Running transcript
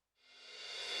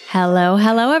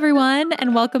Hello, everyone,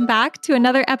 and welcome back to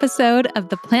another episode of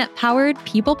the Plant Powered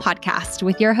People Podcast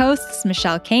with your hosts,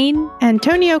 Michelle Kane and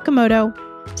Tony Okamoto.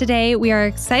 Today, we are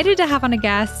excited to have on a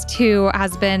guest who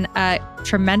has been a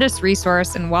tremendous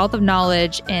resource and wealth of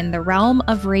knowledge in the realm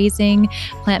of raising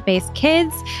plant-based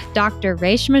kids, Dr.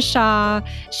 Reshma Shah.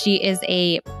 She is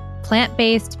a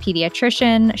plant-based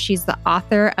pediatrician. She's the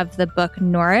author of the book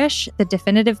Nourish, the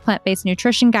definitive plant-based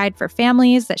nutrition guide for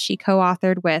families that she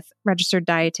co-authored with registered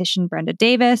dietitian Brenda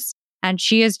Davis. And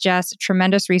she is just a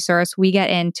tremendous resource. We get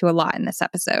into a lot in this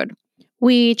episode.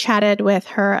 We chatted with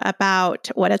her about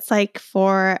what it's like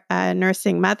for a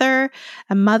nursing mother,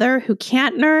 a mother who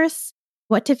can't nurse,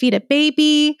 what to feed a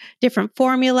baby, different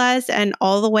formulas, and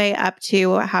all the way up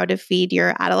to how to feed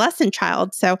your adolescent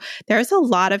child. So there's a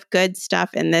lot of good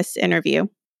stuff in this interview.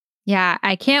 Yeah,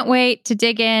 I can't wait to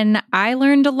dig in. I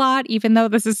learned a lot, even though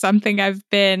this is something I've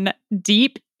been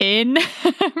deep in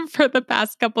for the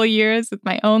past couple of years with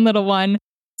my own little one.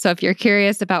 So if you're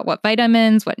curious about what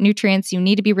vitamins, what nutrients you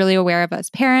need to be really aware of as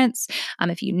parents,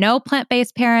 if you know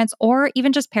plant-based parents, or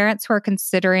even just parents who are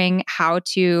considering how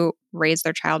to raise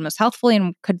their child most healthfully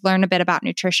and could learn a bit about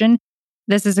nutrition,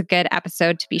 this is a good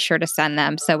episode to be sure to send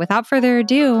them. So without further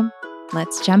ado,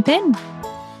 let's jump in.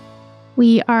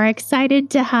 We are excited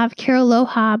to have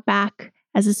Carealoha back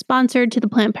as a sponsor to the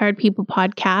Plant Powered People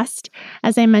podcast.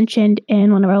 As I mentioned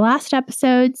in one of our last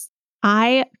episodes,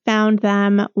 I found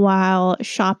them while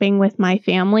shopping with my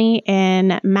family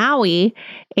in Maui,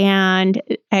 and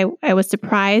I was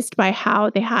surprised by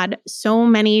how they had so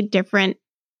many different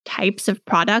types of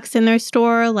products in their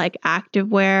store, like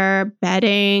activewear,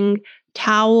 bedding,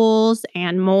 towels,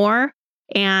 and more.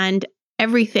 And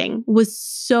everything was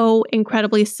so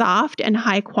incredibly soft and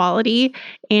high quality.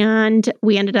 And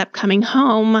we ended up coming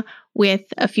home with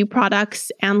a few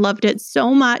products and loved it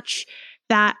so much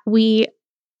that we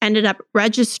ended up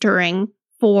registering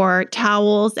for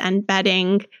towels and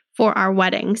bedding for our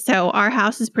wedding. So our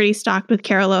house is pretty stocked with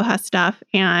Carealoha stuff,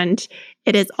 and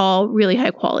it is all really high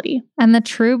quality. And the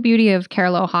true beauty of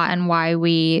Carealoha and why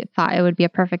we thought it would be a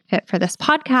perfect fit for this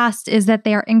podcast is that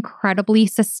they are incredibly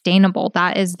sustainable.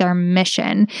 That is their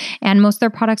mission. And most of their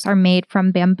products are made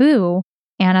from bamboo.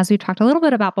 And as we talked a little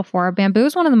bit about before, bamboo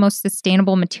is one of the most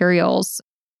sustainable materials.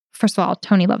 First of all,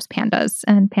 Tony loves pandas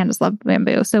and pandas love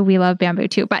bamboo. So we love bamboo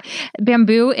too. But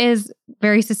bamboo is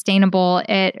very sustainable.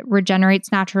 It regenerates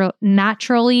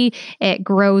naturally. It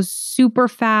grows super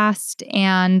fast.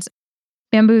 And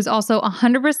bamboo is also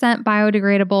 100%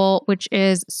 biodegradable, which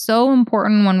is so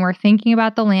important when we're thinking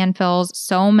about the landfills.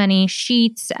 So many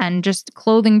sheets and just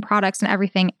clothing products and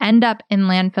everything end up in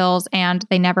landfills and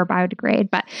they never biodegrade.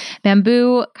 But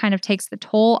bamboo kind of takes the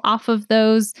toll off of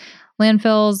those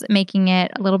landfills, making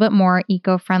it a little bit more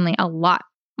eco-friendly, a lot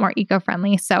more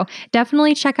eco-friendly. So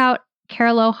definitely check out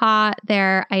Carealoha.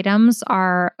 Their items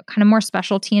are kind of more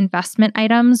specialty investment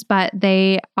items, but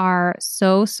they are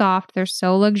so soft, they're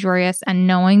so luxurious, and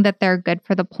knowing that they're good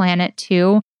for the planet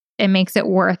too, it makes it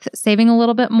worth saving a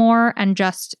little bit more and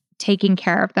just taking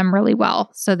care of them really well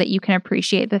so that you can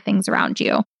appreciate the things around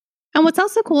you. And what's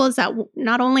also cool is that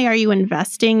not only are you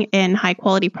investing in high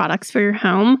quality products for your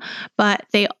home, but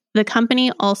the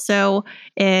company also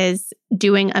is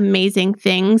doing amazing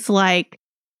things like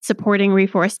supporting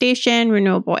reforestation,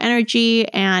 renewable energy,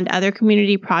 and other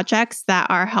community projects that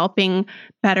are helping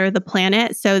better the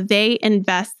planet. So they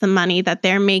invest the money that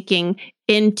they're making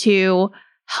into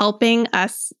helping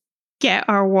us get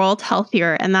our world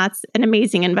healthier. And that's an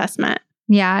amazing investment.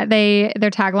 Yeah, their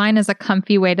tagline is a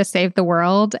comfy way to save the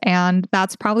world. And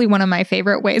that's probably one of my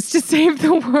favorite ways to save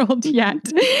the world yet,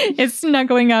 is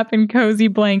snuggling up in cozy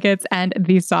blankets and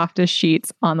the softest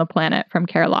sheets on the planet from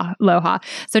Carealoha.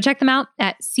 So check them out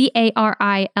at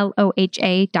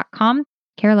CARILOHA.com,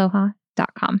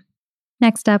 Carealoha.com.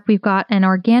 Next up, we've got an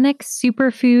organic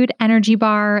superfood energy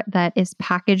bar that is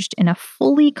packaged in a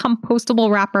fully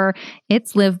compostable wrapper.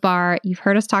 It's Live Bar. You've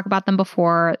heard us talk about them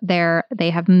before. They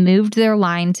have moved their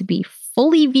line to be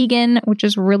fully vegan, which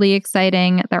is really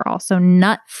exciting. They're also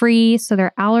nut-free, so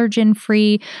they're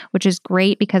allergen-free, which is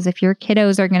great because if your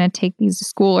kiddos are going to take these to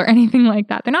school or anything like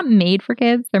that, they're not made for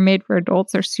kids. They're made for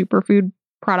adults. They're superfood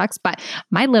products, but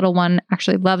my little one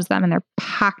actually loves them and they're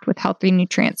packed with healthy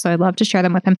nutrients, so I love to share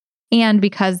them with him. And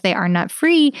because they are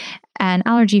nut-free and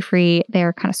allergy-free,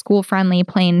 they're kind of school-friendly,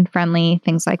 plane-friendly,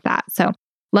 things like that. So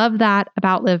love that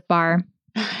about Live Bar.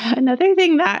 Another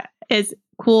thing that is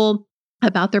cool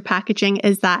about their packaging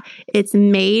is that it's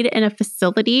made in a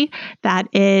facility that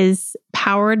is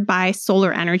powered by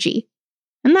solar energy.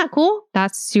 Isn't that cool?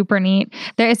 That's super neat.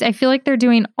 I feel like they're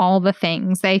doing all the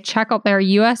things. They check out their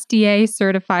USDA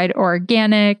certified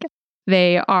organic,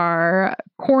 They are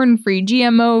corn-free,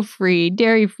 GMO-free,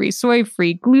 dairy-free,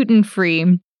 soy-free,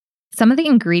 gluten-free. Some of the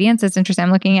ingredients, it's interesting.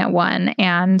 I'm looking at one,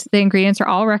 and the ingredients are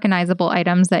all recognizable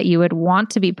items that you would want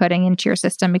to be putting into your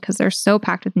system because they're so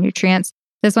packed with nutrients.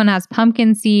 This one has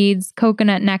pumpkin seeds,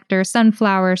 coconut nectar,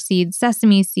 sunflower seeds,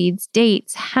 sesame seeds,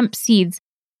 dates, hemp seeds,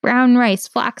 brown rice,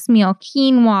 flax meal,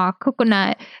 quinoa,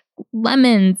 coconut,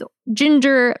 lemons,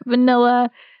 ginger, vanilla,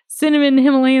 cinnamon,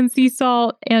 Himalayan sea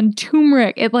salt, and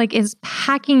turmeric. It is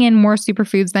packing in more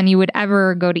superfoods than you would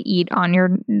ever go to eat on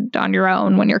your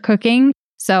own when you're cooking.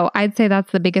 So I'd say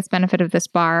that's the biggest benefit of this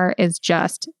bar is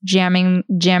just jamming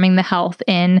the health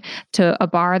in to a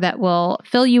bar that will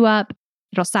fill you up.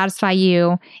 It'll satisfy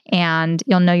you, and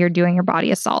you'll know you're doing your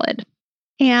body a solid.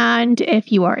 And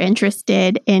if you are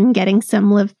interested in getting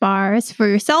some Live bars for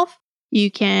yourself, you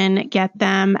can get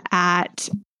them at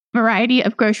a variety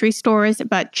of grocery stores,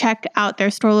 but check out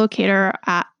their store locator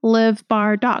at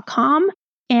livebar.com,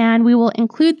 and we will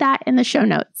include that in the show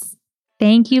notes.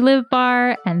 Thank you, Live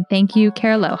Bar, and thank you,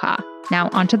 Careloha. Now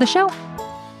onto the show.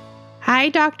 Hi,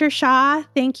 Dr. Shah.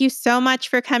 Thank you so much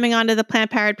for coming onto the Plant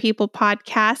Powered People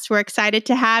podcast. We're excited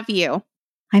to have you.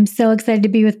 I'm so excited to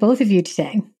be with both of you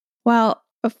today. Well,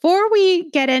 before we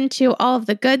get into all of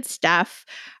the good stuff,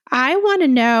 I want to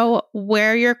know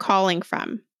where you're calling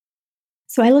from.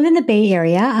 So I live in the Bay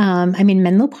Area. I'm in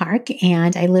Menlo Park,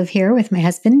 and I live here with my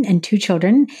husband and 2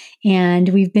 children. And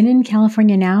we've been in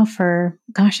California now for,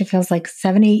 it feels like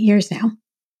 7, 8 years now.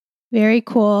 Very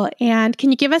cool. And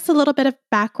can you give us a little bit of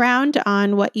background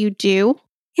on what you do?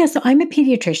 Yeah, so I'm a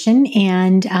pediatrician,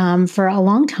 and for a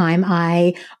long time,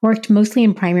 I worked mostly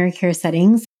in primary care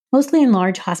settings, mostly in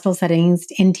large hospital settings,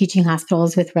 in teaching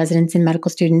hospitals with residents and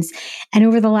medical students. And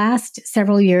over the last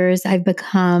several years, I've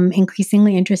become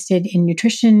increasingly interested in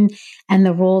nutrition and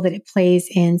the role that it plays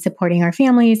in supporting our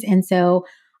families. And so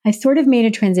I've sort of made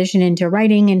a transition into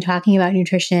writing and talking about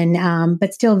nutrition,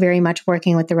 but still very much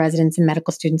working with the residents and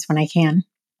medical students when I can.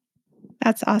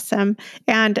 That's awesome.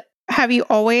 And have you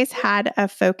always had a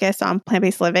focus on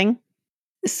plant-based living?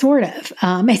 Sort of.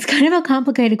 It's kind of a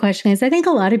complicated question because I think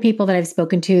a lot of people that I've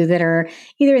spoken to that are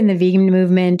either in the vegan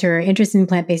movement or interested in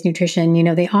plant-based nutrition,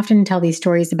 they often tell these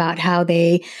stories about how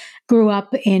they grew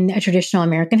up in a traditional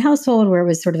American household where it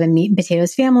was sort of a meat and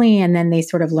potatoes family. And then they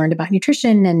sort of learned about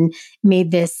nutrition and made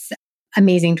this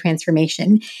amazing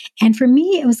transformation. And for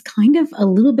me, it was kind of a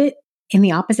little bit in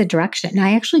the opposite direction.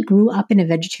 I actually grew up in a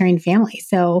vegetarian family.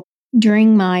 So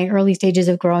during my early stages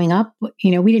of growing up,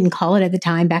 we didn't call it at the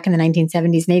time back in the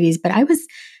 1970s and 80s, but I was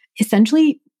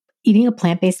essentially eating a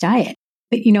plant-based diet.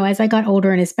 But, as I got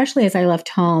older and especially as I left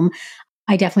home,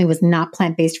 I definitely was not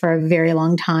plant-based for a very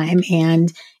long time.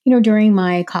 And, during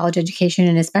my college education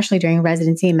and especially during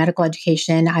residency and medical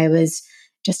education, I was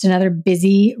just another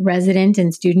busy resident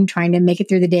and student trying to make it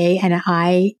through the day. And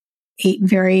I ate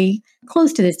very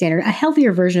close to the standard, a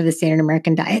healthier version of the standard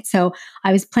American diet. So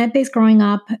I was plant-based growing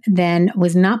up, then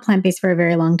was not plant-based for a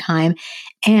very long time.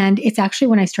 And it's actually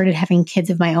when I started having kids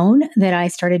of my own that I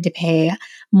started to pay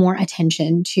more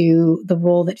attention to the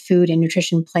role that food and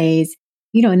nutrition plays,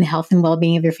 in the health and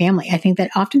well-being of your family. I think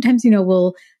that oftentimes,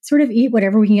 we'll sort of eat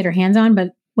whatever we can get our hands on,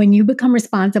 but when you become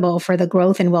responsible for the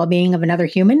growth and well-being of another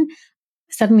human,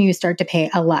 suddenly you start to pay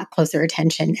a lot closer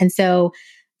attention. And so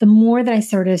the more that I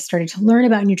sort of started to learn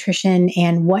about nutrition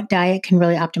and what diet can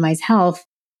really optimize health,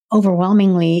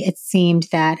 overwhelmingly, it seemed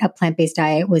that a plant-based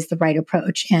diet was the right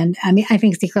approach. And I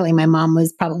think secretly my mom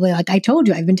was probably like, I told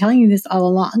you, I've been telling you this all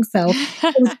along. So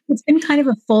it's been kind of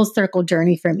a full circle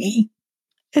journey for me.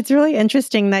 It's really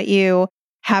interesting that you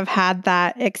have had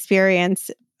that experience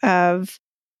of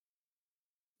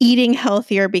eating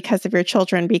healthier because of your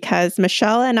children, because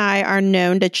Michelle and I are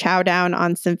known to chow down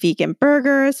on some vegan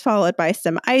burgers, followed by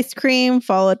some ice cream,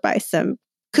 followed by some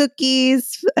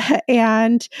cookies.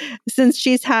 And since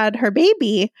she's had her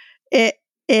baby, it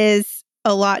is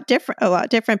a lot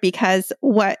different because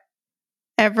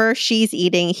whatever she's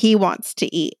eating, he wants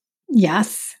to eat.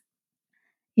 Yes.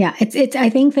 Yeah, it's. I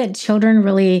think that children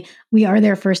really, we are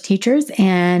their first teachers.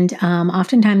 And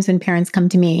oftentimes when parents come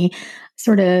to me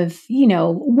sort of,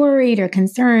 worried or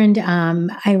concerned,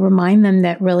 I remind them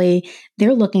that really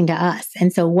they're looking to us.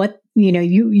 And so what,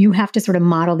 you have to sort of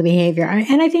model the behavior.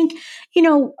 And I think,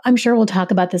 I'm sure we'll talk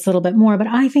about this a little bit more, but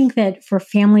I think that for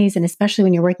families, and especially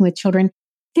when you're working with children,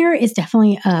 there is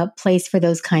definitely a place for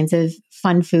those kinds of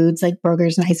fun foods like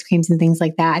burgers and ice creams and things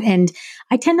like that. And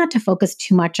I tend not to focus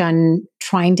too much on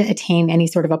trying to attain any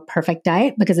sort of a perfect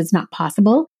diet because it's not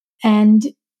possible. And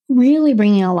really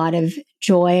bringing a lot of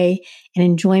joy and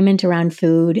enjoyment around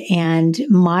food and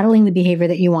modeling the behavior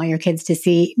that you want your kids to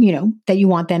see, that you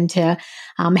want them to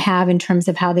have in terms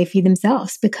of how they feed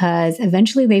themselves, because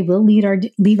eventually they will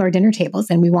leave our dinner tables,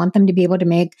 and we want them to be able to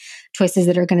make choices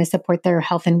that are going to support their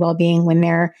health and well-being when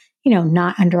they're,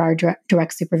 not under our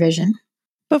direct supervision.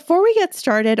 Before we get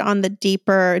started on the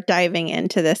deeper diving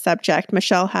into this subject,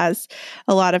 Michelle has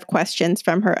a lot of questions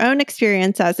from her own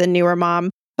experience as a newer mom.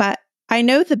 But I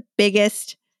know the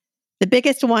biggest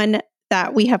one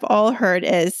that we have all heard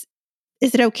is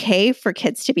it okay for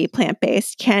kids to be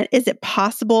plant-based? Is it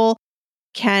possible?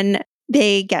 Can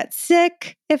they get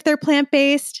sick if they're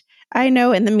plant-based? I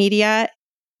know in the media,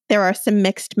 there are some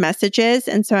mixed messages.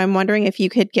 And so I'm wondering if you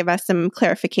could give us some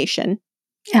clarification.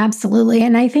 Absolutely.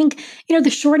 And I think, the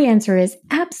short answer is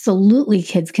absolutely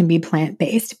kids can be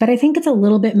plant-based, but I think it's a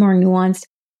little bit more nuanced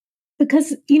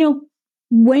because,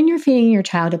 when you're feeding your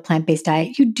child a plant-based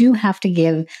diet, you do have to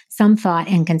give some thought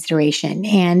and consideration.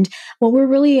 And what we're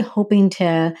really hoping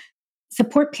to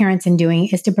support parents in doing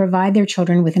is to provide their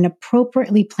children with an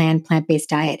appropriately planned plant-based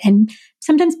diet. And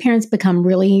sometimes parents become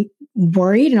really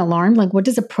worried and alarmed, like, what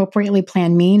does appropriately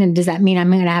planned mean? And does that mean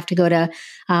I'm going to have to go to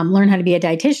learn how to be a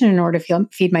dietitian in order to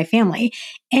feed my family?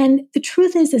 And the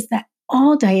truth is that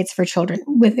all diets for children,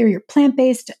 whether you're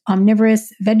plant-based,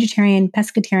 omnivorous, vegetarian,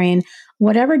 pescatarian,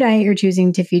 whatever diet you're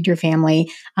choosing to feed your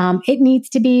family, it needs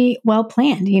to be well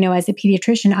planned. As a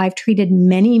pediatrician, I've treated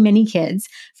many, many kids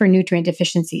for nutrient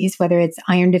deficiencies, whether it's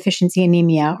iron deficiency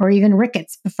anemia or even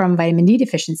rickets from vitamin D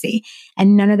deficiency.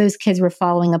 And none of those kids were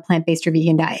following a plant-based or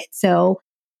vegan diet. So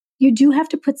you do have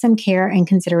to put some care and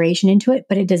consideration into it,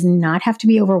 but it does not have to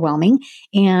be overwhelming.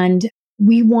 And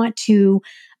we want to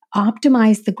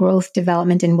optimize the growth,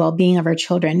 development, and well-being of our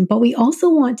children. But we also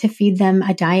want to feed them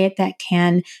a diet that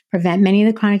can prevent many of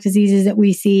the chronic diseases that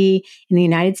we see in the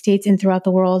United States and throughout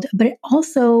the world. But it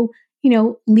also,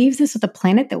 leaves us with a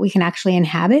planet that we can actually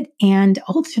inhabit. And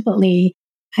ultimately,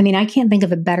 I can't think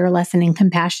of a better lesson in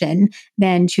compassion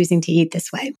than choosing to eat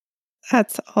this way.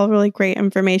 That's all really great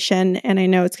information. And I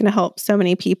know it's going to help so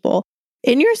many people.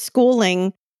 In your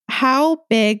schooling, how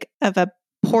big of a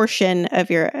portion of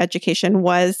your education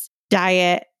was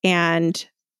diet and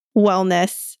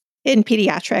wellness in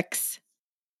pediatrics?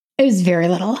 It was very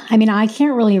little. I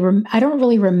don't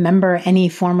really remember any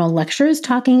formal lectures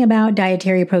talking about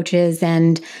dietary approaches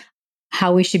and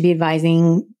how we should be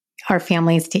advising our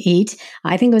families to eat.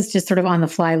 I think it was just sort of on the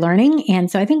fly learning.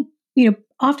 And so I think,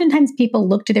 oftentimes people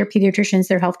look to their pediatricians,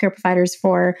 their healthcare providers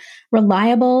for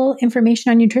reliable information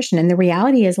on nutrition. And the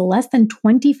reality is less than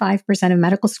 25% of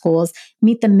medical schools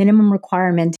meet the minimum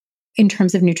requirement in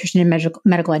terms of nutrition and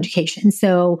medical education.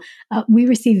 So we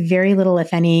receive very little,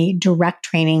 if any, direct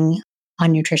training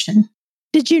on nutrition.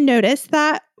 Did you notice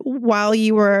that while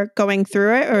you were going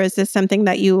through it, or is this something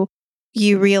that you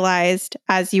realized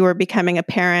as you were becoming a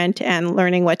parent and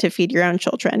learning what to feed your own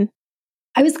children?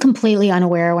 I was completely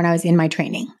unaware when I was in my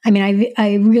training.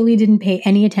 I really didn't pay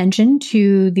any attention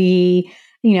to the,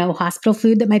 hospital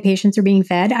food that my patients are being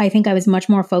fed. I think I was much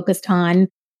more focused on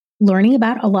learning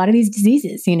about a lot of these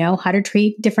diseases, how to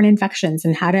treat different infections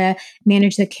and how to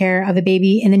manage the care of a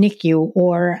baby in the NICU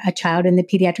or a child in the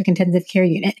pediatric intensive care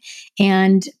unit.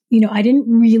 And, I didn't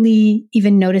really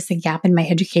even notice a gap in my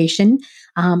education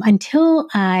until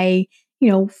I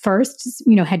first,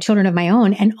 had children of my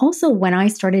own. And also when I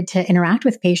started to interact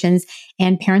with patients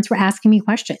and parents were asking me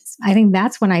questions, I think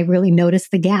that's when I really noticed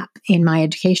the gap in my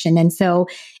education. And so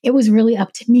it was really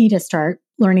up to me to start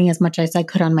learning as much as I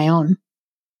could on my own.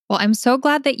 Well, I'm so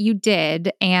glad that you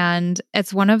did. And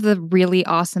it's one of the really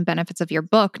awesome benefits of your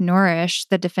book, Nourish,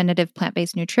 the definitive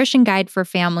plant-based nutrition guide for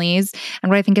families. And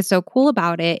what I think is so cool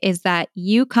about it is that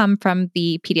you come from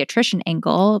the pediatrician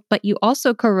angle, but you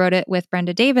also co-wrote it with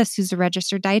Brenda Davis, who's a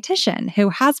registered dietitian who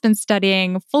has been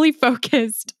studying fully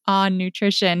focused on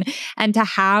nutrition. And to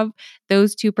have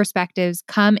those two perspectives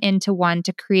come into one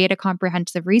to create a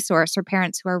comprehensive resource for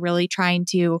parents who are really trying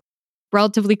to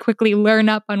relatively quickly learn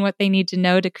up on what they need to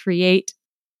know to create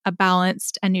a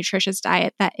balanced and nutritious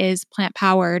diet that is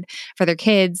plant-powered for their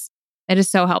kids. It is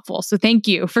so helpful. So thank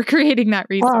you for creating that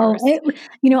resource.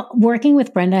 Working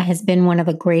with Brenda has been one of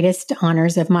the greatest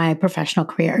honors of my professional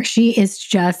career. She's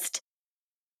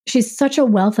such a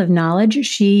wealth of knowledge.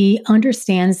 She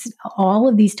understands all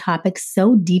of these topics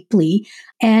so deeply.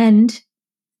 And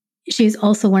she's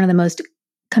also one of the most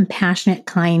compassionate,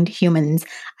 kind humans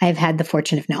I've had the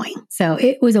fortune of knowing. So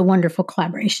it was a wonderful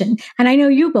collaboration. And I know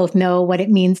you both know what it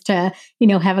means to,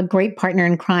 have a great partner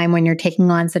in crime when you're taking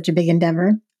on such a big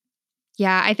endeavor.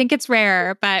 Yeah, I think it's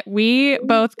rare, but we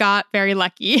both got very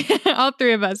lucky. All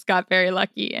three of us got very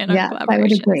lucky in our collaboration. I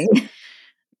would agree.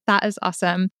 That is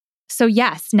awesome. So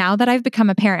yes, now that I've become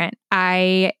a parent,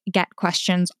 I get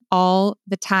questions all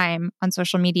the time on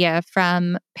social media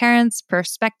from parents,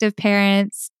 prospective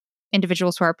parents,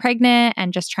 individuals who are pregnant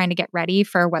and just trying to get ready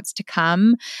for what's to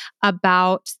come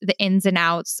about the ins and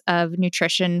outs of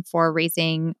nutrition for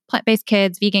raising plant-based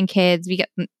kids,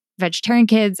 vegetarian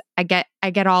kids. I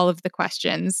get all of the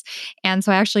questions. And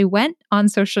so I actually went on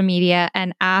social media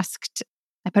and I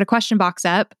put a question box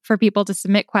up for people to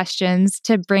submit questions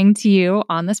to bring to you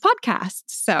on this podcast.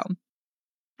 So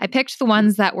I picked the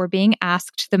ones that were being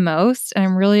asked the most, and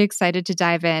I'm really excited to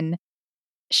dive in.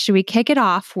 Should we kick it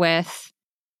off with,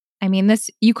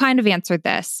 you kind of answered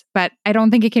this, but I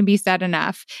don't think it can be said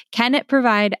enough. Can it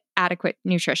provide adequate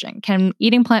nutrition? Can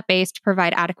eating plant-based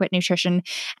provide adequate nutrition?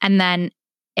 And then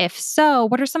if so,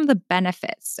 what are some of the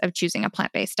benefits of choosing a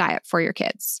plant-based diet for your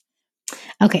kids?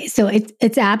 Okay, so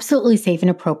it's absolutely safe and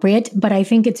appropriate, but I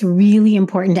think it's really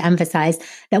important to emphasize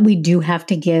that we do have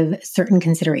to give certain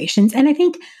considerations. And I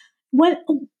think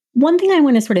one thing I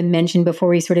want to sort of mention before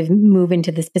we sort of move into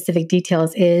the specific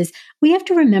details is we have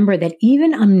to remember that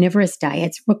even omnivorous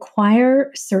diets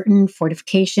require certain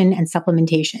fortification and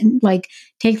supplementation. Like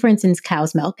take, for instance,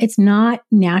 cow's milk. It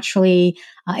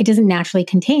doesn't naturally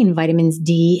contain vitamins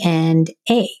D and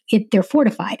A. They're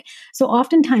fortified. So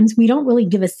oftentimes we don't really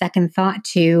give a second thought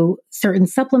to certain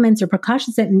supplements or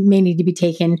precautions that may need to be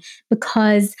taken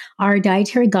because our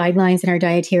dietary guidelines and our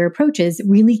dietary approaches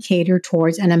really cater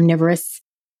towards an omnivorous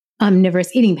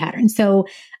eating pattern. So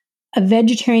a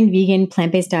vegetarian, vegan,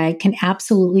 plant-based diet can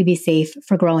absolutely be safe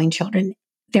for growing children.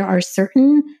 There are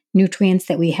certain nutrients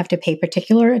that we have to pay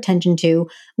particular attention to,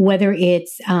 whether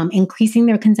it's increasing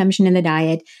their consumption in the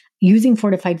diet, using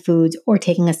fortified foods, or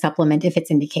taking a supplement if it's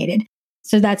indicated.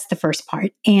 So that's the first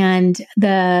part. And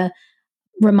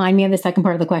remind me of the second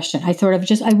part of the question.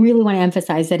 I really want to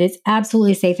emphasize that it's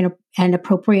absolutely safe and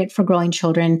appropriate for growing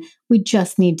children. We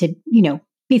just need to,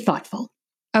 be thoughtful.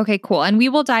 Okay, cool. And we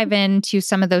will dive into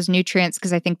some of those nutrients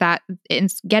because I think that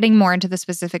getting more into the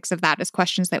specifics of that is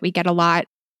questions that we get a lot.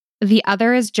 The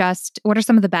other is just, what are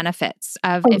some of the benefits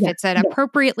of it's an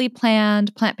appropriately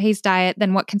planned plant-based diet,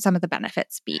 then what can some of the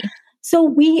benefits be? So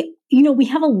we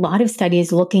have a lot of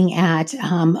studies looking at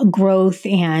growth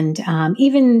and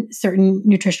even certain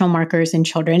nutritional markers in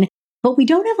children. But we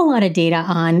don't have a lot of data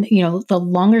on, the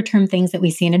longer term things that we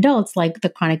see in adults, like the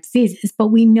chronic diseases. But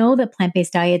we know that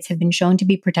plant-based diets have been shown to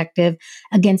be protective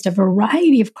against a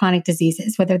variety of chronic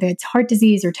diseases, whether it's heart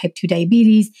disease or type 2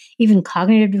 diabetes, even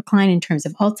cognitive decline in terms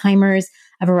of Alzheimer's,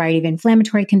 a variety of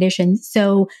inflammatory conditions.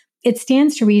 So it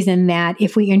stands to reason that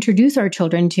if we introduce our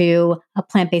children to a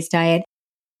plant-based diet,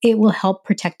 it will help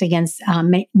protect against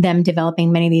them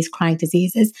developing many of these chronic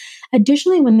diseases.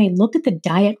 Additionally, when they look at the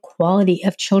diet quality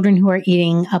of children who are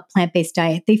eating a plant-based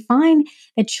diet, they find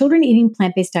that children eating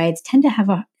plant-based diets tend to have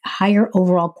a higher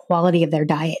overall quality of their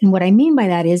diet. And what I mean by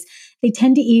that is they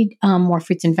tend to eat more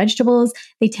fruits and vegetables.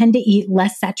 They tend to eat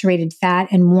less saturated fat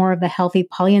and more of the healthy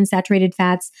polyunsaturated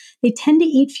fats. They tend to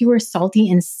eat fewer salty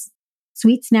and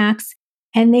sweet snacks.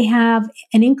 And they have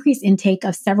an increased intake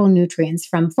of several nutrients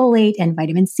from folate and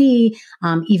vitamin C,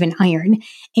 even iron.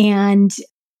 And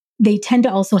they tend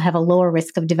to also have a lower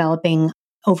risk of developing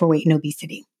overweight and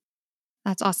obesity.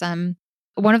 That's awesome.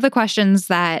 One of the questions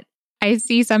that I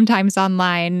see sometimes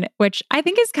online, which I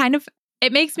think is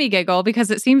it makes me giggle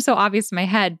because it seems so obvious in my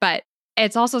head, but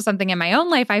it's also something in my own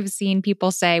life I've seen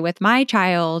people say with my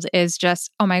child is just,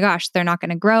 oh my gosh, they're not going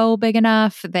to grow big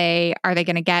enough. Are they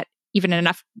going to get even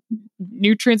enough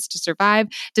nutrients to survive?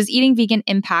 Does eating vegan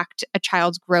impact a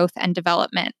child's growth and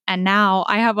development? And now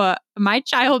my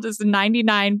child is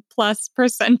 99 plus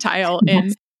percentile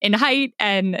in height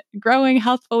and growing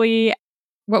healthfully.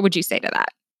 What would you say to that?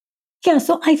 Yeah,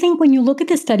 so I think when you look at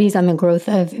the studies on the growth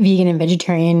of vegan and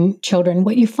vegetarian children,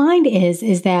 what you find is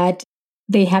that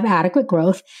they have adequate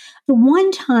growth. The one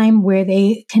time where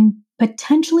they can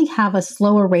potentially have a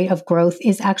slower rate of growth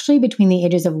is actually between the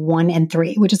ages of 1 and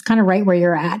 3, which is kind of right where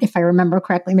you're at, if I remember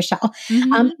correctly, Michelle.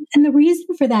 Mm-hmm. And the reason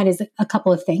for that is a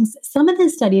couple of things. Some of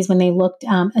the studies, when they looked,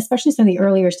 especially some of the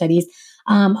earlier studies,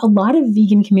 a lot of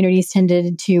vegan communities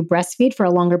tended to breastfeed for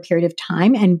a longer period of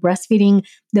time, and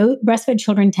breastfed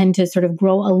children tend to sort of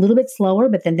grow a little bit slower,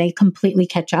 but then they completely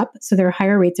catch up. So there are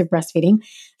higher rates of breastfeeding.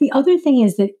 The other thing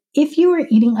is that if you are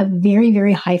eating a very,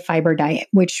 very high fiber diet,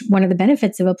 which one of the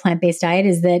benefits of a plant-based diet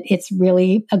is that it's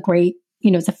really a great,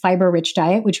 it's a fiber-rich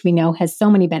diet, which we know has so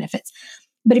many benefits.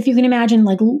 But if you can imagine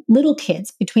like little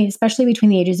kids, especially between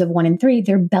the ages of 1 and 3,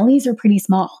 their bellies are pretty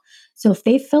small. So if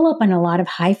they fill up on a lot of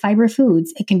high fiber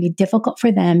foods, it can be difficult for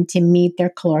them to meet their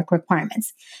caloric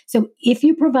requirements. So if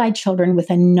you provide children with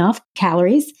enough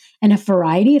calories and a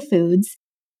variety of foods,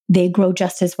 they grow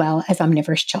just as well as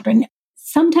omnivorous children.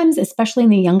 Sometimes, especially in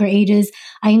the younger ages,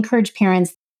 I encourage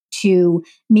parents to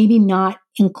maybe not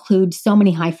include so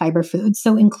many high fiber foods.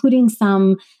 So including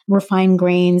some refined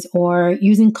grains or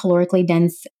using calorically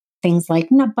dense things like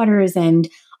nut butters and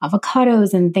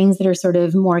avocados and things that are sort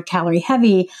of more calorie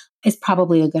heavy is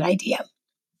probably a good idea.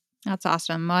 That's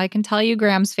awesome. Well, I can tell you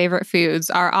Graham's favorite foods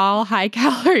are all high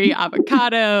calorie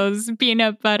avocados,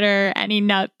 peanut butter, any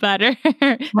nut butter,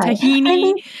 Right.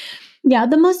 tahini. Yeah,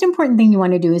 the most important thing you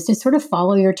want to do is to sort of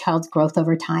follow your child's growth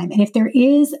over time. And if there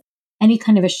is any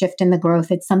kind of a shift in the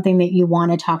growth, it's something that you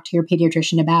want to talk to your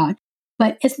pediatrician about.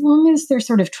 But as long as they're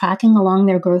sort of tracking along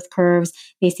their growth curves,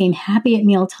 they seem happy at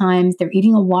meal times, they're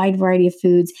eating a wide variety of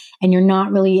foods, and you're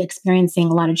not really experiencing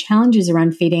a lot of challenges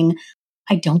around feeding,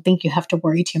 I don't think you have to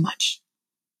worry too much.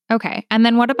 Okay. And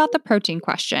then what about the protein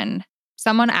question?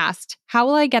 Someone asked, how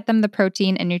will I get them the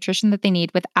protein and nutrition that they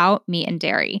need without meat and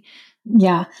dairy?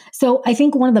 Yeah. So I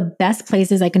think one of the best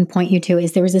places I can point you to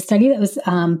is there was a study that was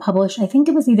published, I think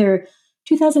it was either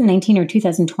 2019 or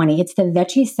 2020. It's the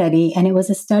Vecchi study, and it was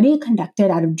a study conducted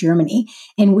out of Germany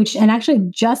in which, and actually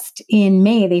just in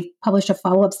May, they published a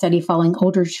follow-up study following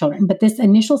older children. But this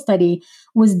initial study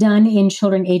was done in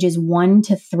children ages 1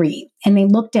 to 3, and they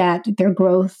looked at their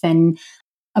growth and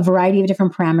a variety of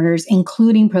different parameters,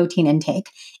 including protein intake.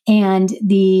 And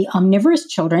the omnivorous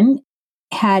children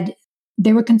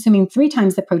they were consuming 3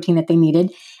 times the protein that they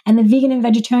needed. And the vegan and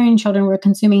vegetarian children were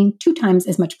consuming 2 times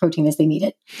as much protein as they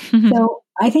needed. So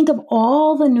I think of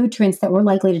all the nutrients that we're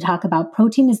likely to talk about,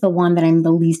 protein is the one that I'm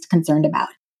the least concerned about.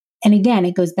 And again,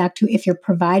 it goes back to if you're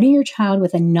providing your child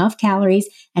with enough calories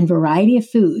and variety of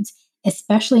foods,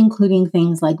 especially including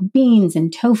things like beans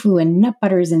and tofu and nut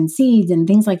butters and seeds and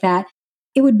things like that,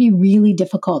 it would be really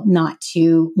difficult not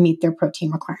to meet their protein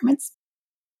requirements.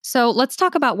 So let's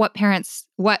talk about what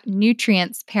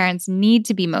nutrients parents need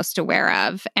to be most aware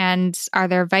of. And are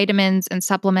there vitamins and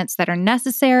supplements that are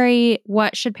necessary?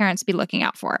 What should parents be looking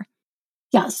out for?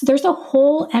 Yeah, so there's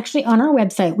actually on our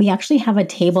website, we actually have a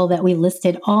table that we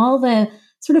listed all the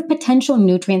sort of potential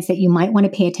nutrients that you might want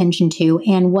to pay attention to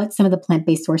and what some of the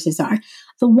plant-based sources are.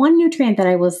 The one nutrient that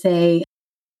I will say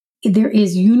there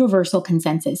is universal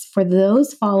consensus for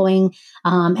those following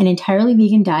an entirely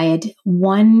vegan diet.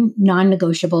 One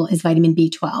non-negotiable is vitamin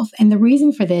B12. And the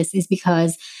reason for this is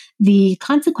because the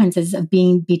consequences of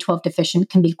being B12 deficient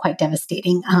can be quite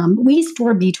devastating. We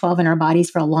store B12 in our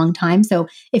bodies for a long time. So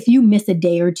if you miss a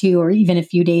day or two, or even a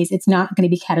few days, it's not going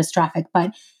to be catastrophic.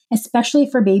 But especially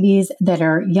for babies that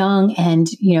are young and,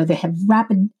 they have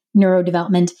rapid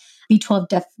neurodevelopment,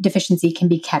 B12 deficiency can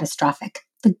be catastrophic.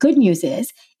 The good news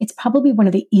is it's probably one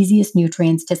of the easiest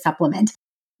nutrients to supplement.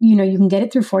 You can get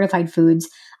it through fortified foods,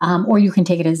 or you can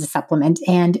take it as a supplement.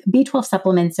 And B12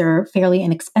 supplements are fairly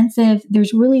inexpensive.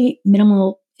 There's really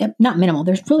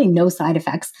there's really no side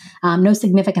effects, no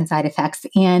significant side effects,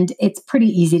 and it's pretty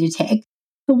easy to take.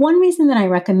 The one reason that I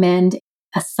recommend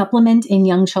a supplement in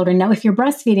young children, now if you're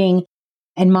breastfeeding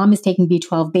and mom is taking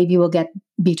B12, baby will get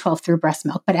B12 through breast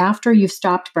milk. But after you've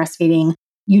stopped breastfeeding,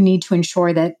 you need to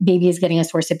ensure that baby is getting a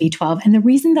source of B12. And the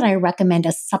reason that I recommend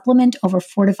a supplement over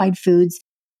fortified foods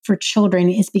for children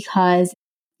is because,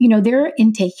 their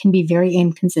intake can be very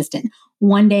inconsistent.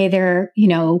 One day they're,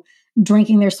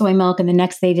 drinking their soy milk and the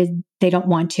next day they don't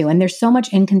want to. And there's so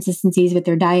much inconsistencies with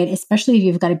their diet, especially if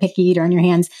you've got a picky eater on your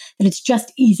hands, that it's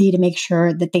just easy to make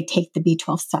sure that they take the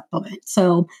B12 supplement.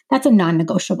 So that's a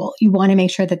non-negotiable. You want to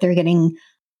make sure that they're getting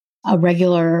a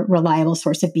regular, reliable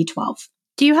source of B12.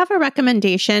 Do you have a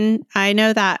recommendation? I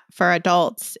know that for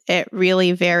adults, it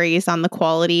really varies on the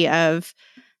quality of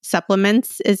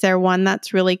supplements. Is there one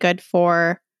that's really good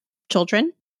for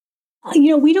children?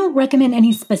 We don't recommend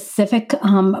any specific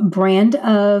brand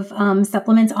of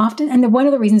supplements often. And one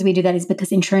of the reasons we do that is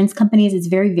because insurance companies, it's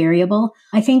very variable.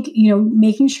 I think,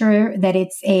 making sure that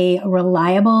it's a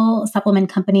reliable supplement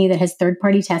company that has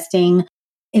third-party testing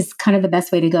is kind of the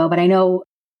best way to go. But I know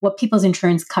what people's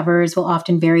insurance covers will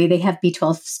often vary. They have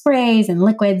B12 sprays and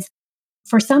liquids.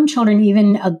 For some children,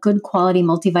 even a good quality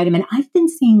multivitamin. I've been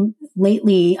seeing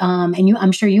lately, and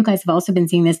I'm sure you guys have also been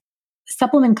seeing this,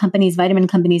 supplement companies, vitamin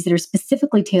companies that are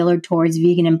specifically tailored towards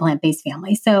vegan and plant-based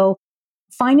families. So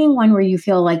finding one where you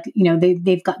feel like,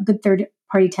 they've got good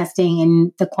third-party testing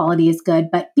and the quality is good.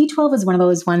 But B12 is one of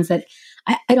those ones that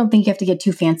I don't think you have to get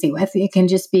too fancy with. It can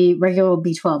just be regular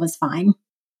B12 is fine.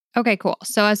 Okay, cool.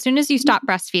 So as soon as you stop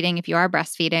breastfeeding, if you are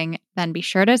breastfeeding, then be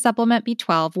sure to supplement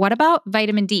B12. What about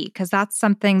vitamin D? Because that's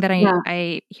something that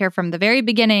I hear from the very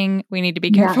beginning we need to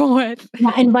be careful with.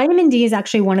 Yeah, and vitamin D is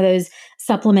actually one of those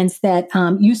supplements that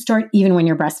you start even when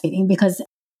you're breastfeeding, because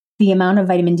the amount of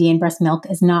vitamin D in breast milk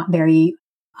is not very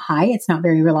high. It's not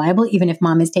very reliable, even if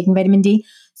mom is taking vitamin D.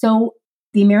 So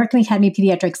the American Academy of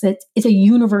Pediatrics, it's a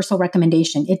universal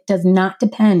recommendation. It does not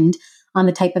depend on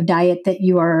the type of diet that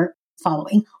you are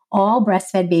following. All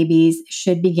breastfed babies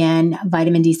should begin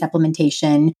vitamin D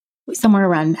supplementation somewhere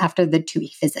around after the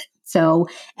 2-week visit. So,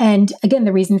 and again,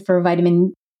 the reason for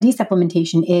vitamin D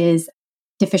supplementation is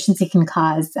deficiency can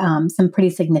cause some pretty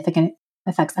significant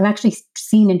effects. I've actually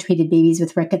seen and treated babies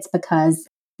with rickets because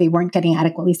they weren't getting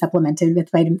adequately supplemented with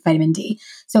vitamin D.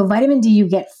 So vitamin D you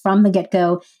get from the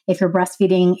get-go. If you're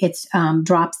breastfeeding, it's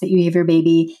drops that you give your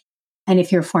baby. And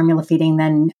if you're formula feeding,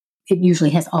 then it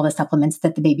usually has all the supplements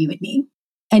that the baby would need.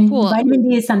 And cool. Vitamin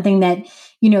D is something that,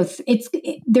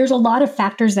 there's a lot of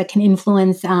factors that can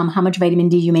influence how much vitamin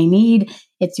D you may need.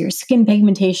 It's your skin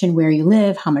pigmentation, where you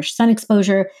live, how much sun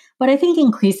exposure. But I think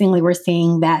increasingly we're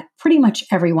seeing that pretty much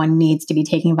everyone needs to be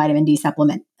taking vitamin D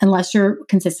supplement, unless you're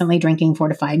consistently drinking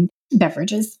fortified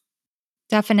beverages.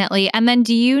 Definitely. And then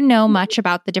do you know much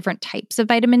about the different types of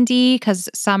vitamin D? Because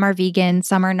some are vegan,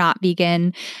 some are not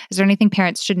vegan. Is there anything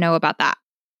parents should know about that?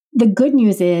 The good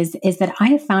news is that I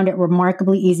have found it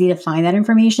remarkably easy to find that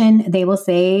information. They will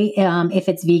say if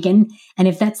it's vegan, and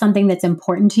if that's something that's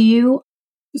important to you,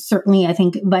 certainly I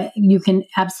think, but you can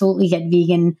absolutely get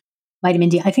vegan vitamin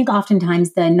D. I think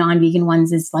oftentimes the non-vegan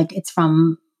ones is like it's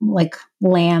from like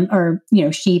lamb or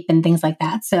sheep and things like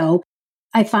that. So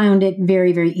I found it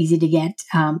very, very easy to get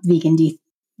vegan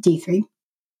D3.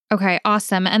 Okay,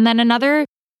 awesome. And then another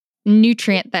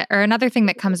another thing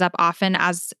that comes up often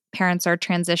as parents are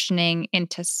transitioning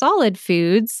into solid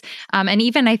foods, and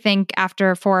even I think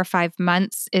after 4 or 5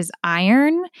 months, is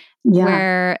iron,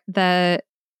 where the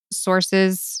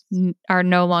sources are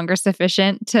no longer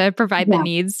sufficient to provide the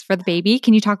needs for the baby.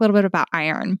 Can you talk a little bit about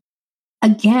iron?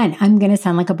 Again, I'm going to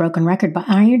sound like a broken record, but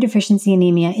iron deficiency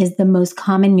anemia is the most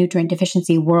common nutrient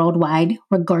deficiency worldwide,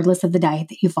 regardless of the diet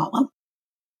that you follow.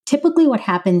 Typically what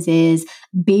happens is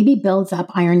baby builds up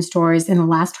iron stores in the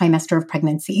last trimester of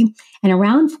pregnancy. And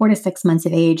around 4 to 6 months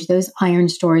of age, those iron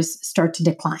stores start to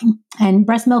decline. And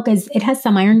breast milk it has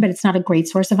some iron, but it's not a great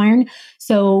source of iron.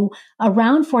 So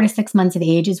around 4 to 6 months of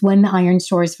age is when the iron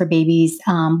stores for babies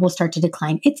will start to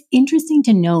decline. It's interesting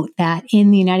to note that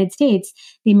in the United States,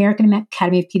 the American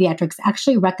Academy of Pediatrics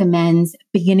actually recommends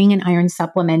beginning an iron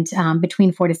supplement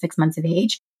between 4 to 6 months of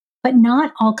age. But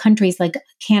not all countries, like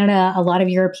Canada, a lot of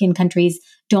European countries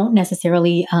don't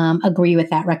necessarily agree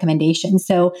with that recommendation.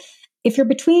 So if you're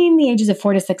between the ages of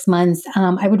 4 to 6 months,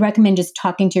 I would recommend just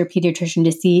talking to your pediatrician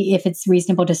to see if it's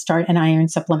reasonable to start an iron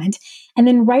supplement. And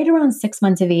then right around 6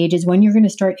 months of age is when you're going to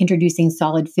start introducing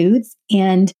solid foods.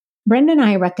 And Brenda and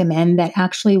I recommend that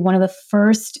actually one of the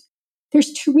first,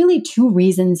 there's two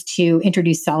reasons to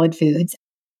introduce solid foods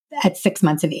at 6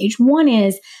 months of age. One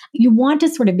is you want to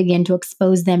sort of begin to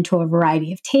expose them to a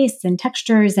variety of tastes and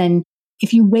textures. And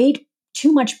if you wait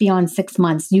too much beyond 6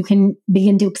 months, you can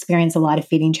begin to experience a lot of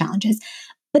feeding challenges.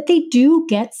 But they do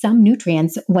get some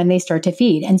nutrients when they start to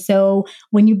feed. And so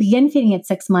when you begin feeding at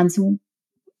 6 months,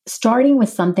 starting with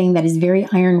something that is very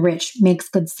iron rich makes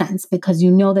good sense because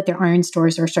you know that their iron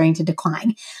stores are starting to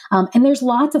decline. And there's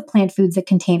lots of plant foods that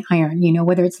contain iron,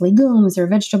 whether it's legumes or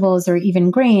vegetables or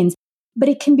even grains. But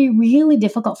it can be really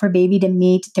difficult for baby to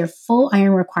meet their full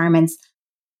iron requirements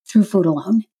through food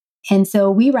alone. And so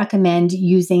we recommend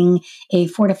using a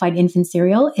fortified infant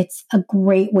cereal. It's a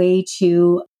great way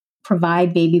to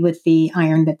provide baby with the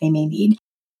iron that they may need.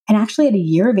 And actually at a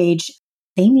year of age,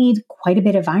 they need quite a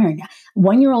bit of iron.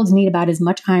 1-year-olds need about as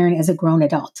much iron as a grown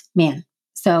adult, man.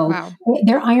 So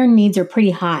Their iron needs are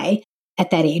pretty high at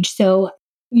that age. So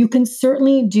you can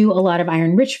certainly do a lot of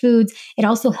iron-rich foods. It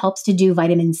also helps to do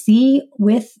vitamin C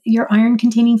with your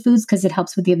iron-containing foods because it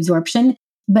helps with the absorption.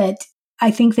 But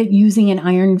I think that using an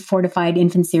iron-fortified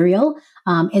infant cereal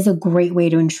is a great way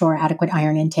to ensure adequate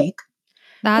iron intake.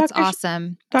 That's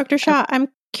awesome. Dr. Shah, I'm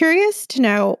curious to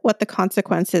know what the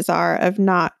consequences are of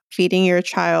not feeding your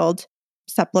child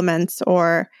supplements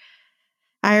or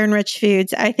iron-rich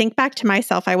foods. I think back to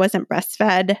myself, I wasn't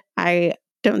breastfed. I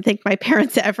don't think my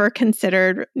parents ever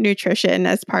considered nutrition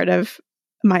as part of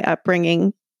my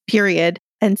upbringing, period.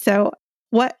 And so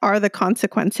what are the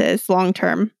consequences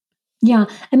long-term? Yeah,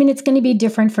 I mean, it's going to be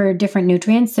different for different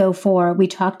nutrients. So we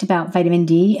talked about vitamin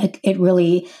D, it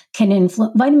really can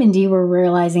influence vitamin D. We're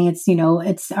realizing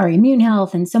it's our immune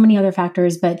health and so many other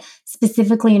factors, but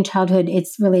specifically in childhood,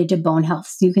 it's related to bone health.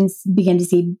 So you can begin to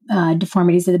see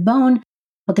deformities of the bone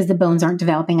because the bones aren't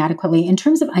developing adequately. In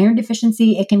terms of iron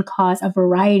deficiency, it can cause a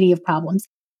variety of problems.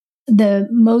 The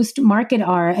most marked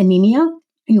are anemia,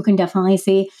 you can definitely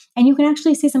see, and you can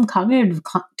actually see some cognitive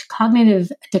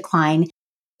decline.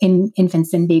 in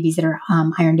infants and babies that are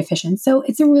iron deficient. So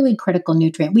it's a really critical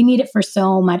nutrient. We need it for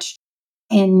so much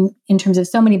in terms of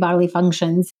so many bodily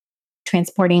functions,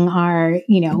 transporting our,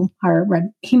 our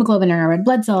red hemoglobin and our red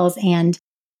blood cells and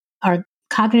our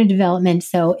cognitive development.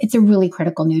 So it's a really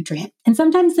critical nutrient. And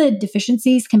sometimes the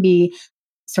deficiencies can be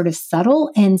sort of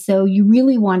subtle. And so you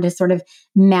really want to sort of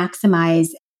maximize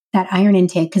that iron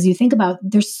intake because you think about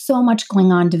there's so much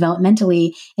going on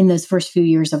developmentally in those first few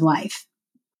years of life.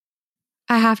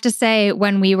 I have to say,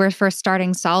 when we were first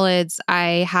starting solids,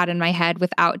 I had in my head,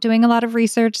 without doing a lot of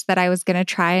research, that I was going to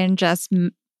try and just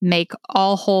make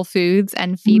all whole foods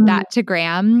and feed that to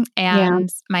Graham. And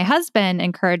my husband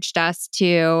encouraged us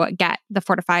to get the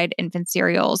fortified infant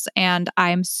cereals. And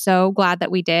I'm so glad that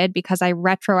we did because I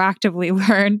retroactively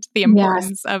learned the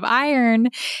importance of iron.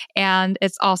 And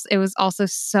it was also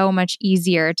so much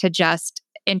easier to just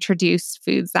introduce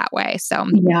foods that way. So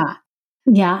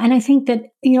Yeah. And I think that,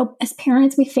 as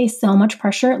parents, we face so much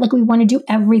pressure. Like we want to do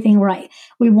everything right.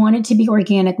 We want it to be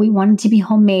organic. We want it to be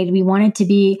homemade. We want it to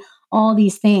be all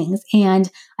these things. And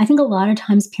I think a lot of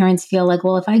times parents feel like,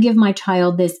 well, if I give my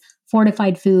child this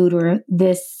fortified food or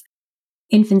this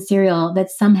infant cereal,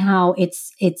 that somehow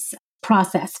it's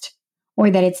processed or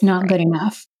that it's not good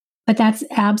enough. But that's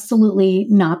absolutely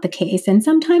not the case. And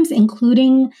sometimes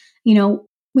including,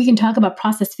 we can talk about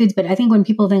processed foods, but I think when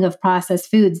people think of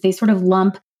processed foods, they sort of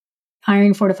lump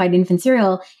iron fortified infant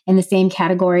cereal in the same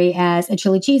category as a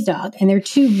chili cheese dog. And they're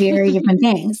two very different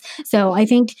things. So I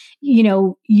think,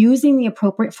 using the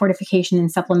appropriate fortification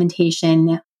and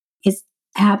supplementation is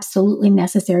absolutely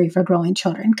necessary for growing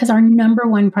children because our number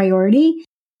one priority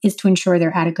is to ensure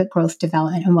their adequate growth,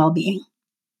 development, and well-being.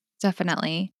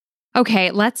 Definitely.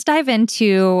 Okay, let's dive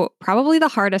into probably the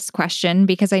hardest question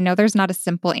because I know there's not a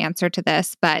simple answer to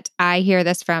this, but I hear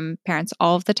this from parents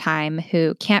all of the time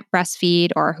who can't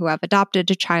breastfeed or who have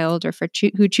adopted a child or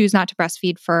who choose not to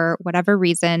breastfeed for whatever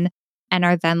reason and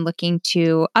are then looking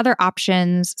to other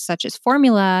options such as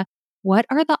formula. What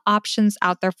are the options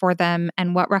out there for them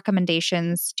and what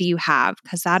recommendations do you have?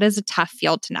 Because that is a tough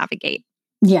field to navigate.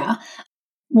 Yeah.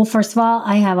 Well, first of all,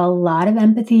 I have a lot of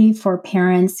empathy for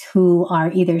parents who are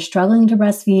either struggling to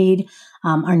breastfeed,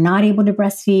 are not able to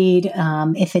breastfeed.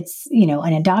 If it's,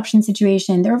 an adoption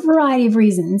situation, there are a variety of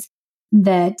reasons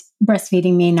that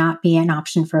breastfeeding may not be an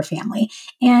option for a family.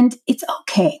 And it's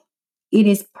okay. It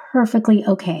is perfectly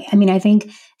okay. I mean, I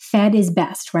think fed is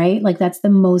best, right? Like that's the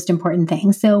most important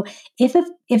thing. So if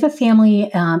a family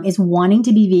is wanting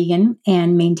to be vegan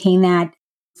and maintain that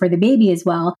for the baby as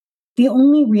well, the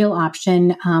only real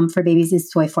option for babies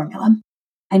is soy formula.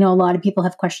 I know a lot of people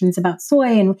have questions about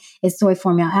soy and is soy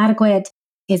formula adequate?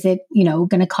 Is it, going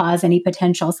to cause any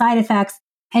potential side effects?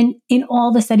 And in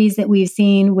all the studies that we've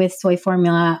seen with soy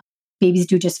formula, babies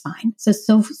do just fine. So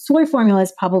soy formula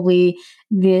is probably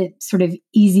the sort of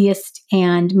easiest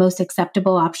and most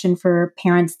acceptable option for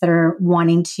parents that are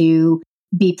wanting to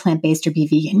be plant-based or be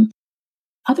vegan.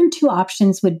 Other two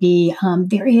options would be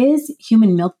there is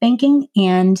human milk banking.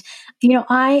 And,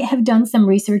 I have done some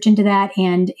research into that.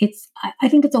 And I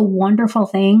think it's a wonderful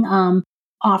thing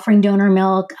offering donor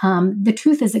milk. The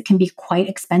truth is it can be quite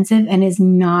expensive and is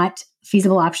not a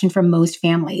feasible option for most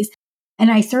families. And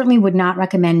I certainly would not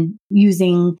recommend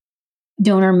using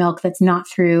donor milk that's not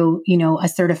through,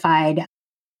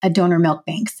 a donor milk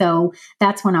bank. So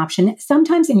that's one option.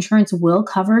 Sometimes insurance will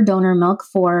cover donor milk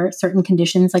for certain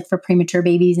conditions, like for premature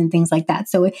babies and things like that.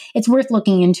 So it's worth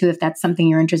looking into if that's something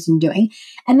you're interested in doing.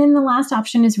 And then the last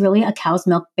option is really a cow's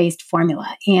milk based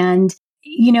formula. And,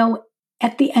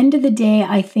 at the end of the day,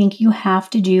 I think you have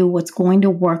to do what's going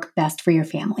to work best for your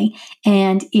family.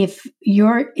 And if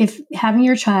having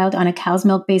your child on a cow's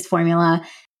milk based formula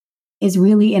is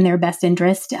really in their best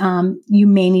interest, you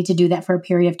may need to do that for a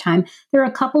period of time. There are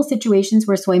a couple situations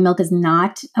where soy milk is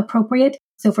not appropriate.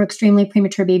 So for extremely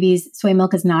premature babies, soy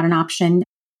milk is not an option.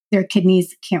 Their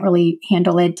kidneys can't really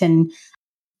handle it.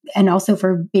 And also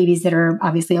for babies that are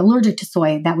obviously allergic to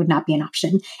soy, that would not be an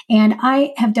option. And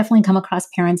I have definitely come across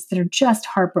parents that are just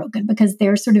heartbroken because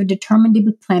they're sort of determined to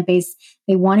be plant-based.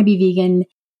 They want to be vegan.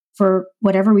 For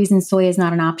whatever reason, soy is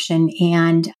not an option.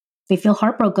 And they feel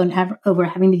heartbroken over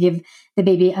having to give the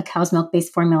baby a cow's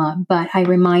milk-based formula, but I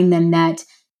remind them that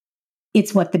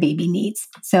it's what the baby needs.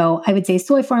 So I would say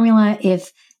soy formula.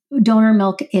 If donor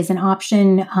milk is an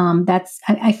option,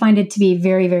 I find it to be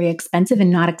very, very expensive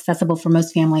and not accessible for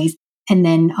most families. And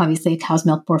then obviously a cow's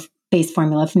milk-based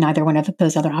formula if neither one of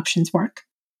those other options work.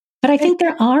 But I think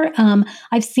there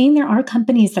are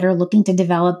companies that are looking to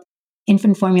develop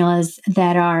infant formulas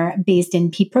that are based in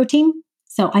pea protein.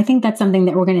 So I think that's something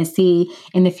that we're going to see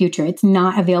in the future. It's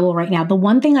not available right now. The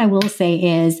one thing I will say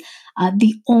is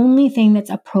The only thing that's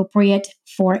appropriate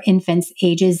for infants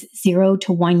ages 0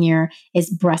 to 1 year is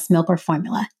breast milk or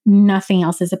formula. Nothing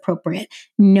else is appropriate.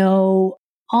 No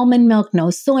almond milk, no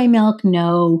soy milk,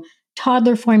 no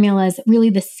toddler formulas. Really,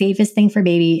 the safest thing for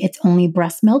baby, it's only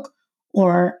breast milk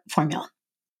or formula.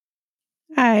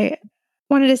 I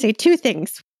wanted to say two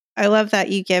things. I love that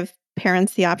you give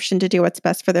parents the option to do what's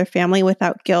best for their family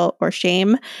without guilt or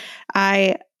shame.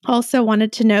 I also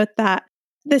wanted to note that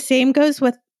the same goes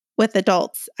with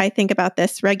adults. I think about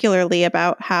this regularly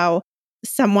about how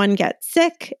someone gets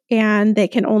sick and they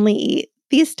can only eat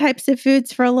these types of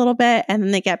foods for a little bit and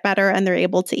then they get better and they're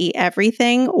able to eat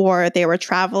everything, or they were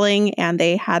traveling and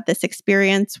they had this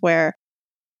experience where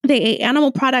they ate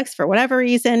animal products for whatever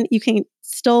reason. You can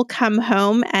still come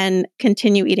home and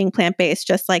continue eating plant-based,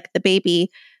 just like the baby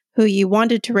who you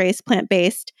wanted to raise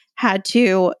plant-based had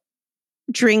to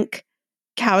drink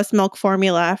cow's milk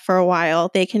formula for a while.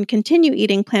 They can continue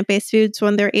eating plant-based foods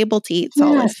when they're able to eat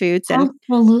solid foods and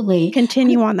absolutely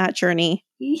continue on that journey.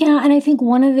 Yeah. And I think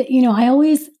one of the, I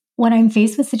always, when I'm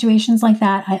faced with situations like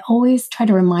that, I always try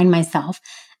to remind myself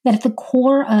that at the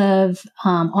core of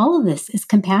all of this is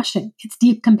compassion. It's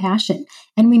deep compassion.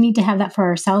 And we need to have that for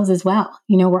ourselves as well.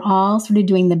 We're all sort of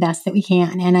doing the best that we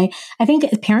can. And I think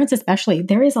as parents especially,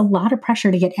 there is a lot of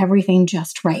pressure to get everything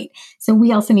just right. So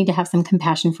we also need to have some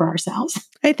compassion for ourselves.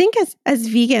 I think as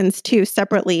vegans too,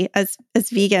 separately, as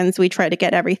vegans, we try to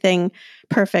get everything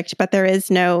perfect, but there is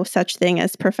no such thing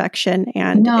as perfection.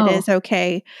 And it is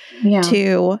okay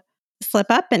to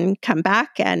slip up and come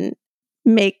back and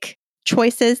make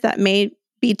choices that may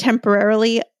be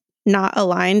temporarily not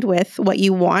aligned with what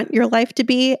you want your life to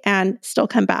be and still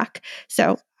come back.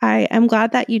 So I am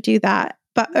glad that you do that,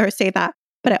 or say that.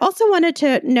 But I also wanted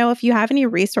to know if you have any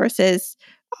resources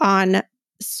on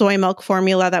soy milk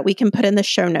formula that we can put in the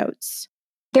show notes.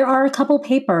 There are a couple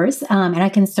papers, and I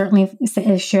can certainly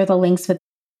share the links with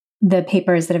the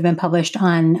papers that have been published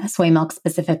on soy milk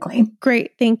specifically.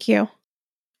 Great. Thank you.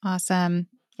 Awesome.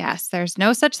 Yes, there's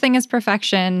no such thing as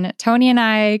perfection. Tony and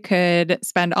I could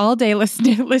spend all day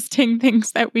listing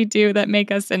things that we do that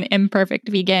make us an imperfect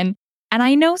vegan. And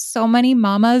I know so many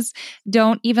mamas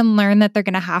don't even learn that they're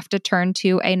going to have to turn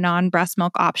to a non-breast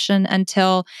milk option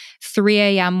until 3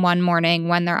 a.m. one morning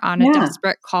when they're on a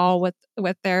desperate call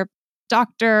with their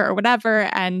doctor or whatever,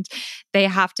 and they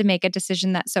have to make a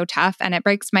decision that's so tough. And it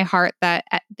breaks my heart that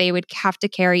they would have to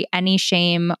carry any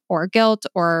shame or guilt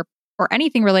or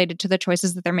anything related to the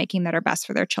choices that they're making that are best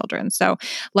for their children. So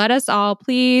let us all,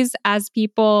 please, as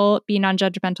people, be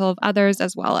non-judgmental of others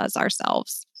as well as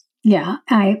ourselves. Yeah,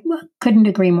 I couldn't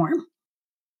agree more.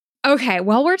 Okay,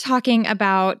 well, we're talking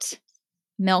about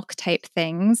milk type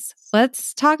things.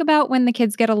 Let's talk about when the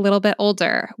kids get a little bit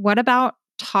older. What about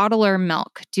toddler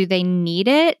milk? Do they need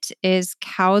it? Is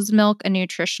cow's milk a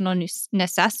nutritional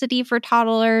necessity for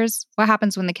toddlers? What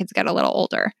happens when the kids get a little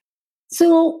older?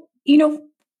 So,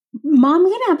 mom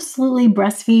can absolutely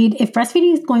breastfeed. If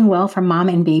breastfeeding is going well for mom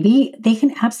and baby, they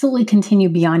can absolutely continue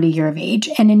beyond a year of age.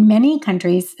 And in many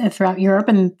countries throughout Europe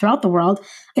and throughout the world,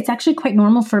 it's actually quite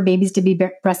normal for babies to be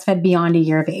breastfed beyond a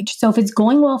year of age. So if it's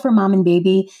going well for mom and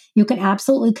baby, you can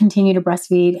absolutely continue to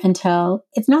breastfeed until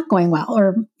it's not going well,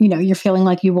 or, you're feeling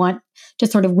like you want to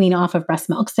sort of wean off of breast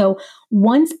milk. So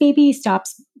once baby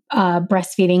stops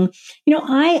breastfeeding,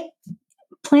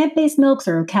 plant-based milks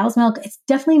or cow's milk, it's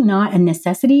definitely not a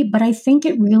necessity, but I think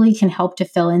it really can help to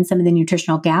fill in some of the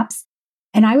nutritional gaps.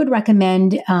 And I would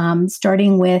recommend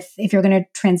starting with, if you're going to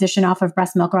transition off of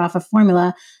breast milk or off of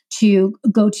formula, to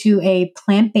go to a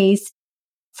plant-based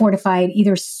fortified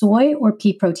either soy or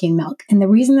pea protein milk. And the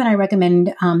reason that I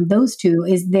recommend those two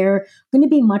is they're going to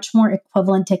be much more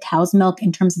equivalent to cow's milk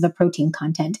in terms of the protein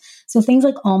content. So things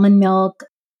like almond milk,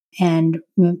 and,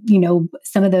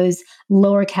 some of those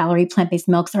lower calorie plant-based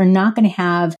milks are not going to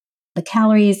have the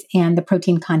calories and the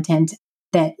protein content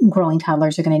that growing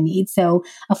toddlers are going to need. So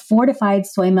a fortified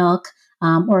soy milk,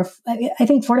 I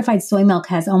think fortified soy milk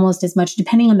has almost as much,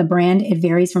 depending on the brand, it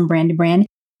varies from brand to brand,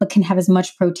 but can have as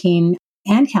much protein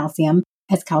and calcium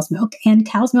as cow's milk. And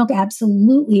cow's milk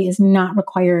absolutely is not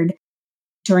required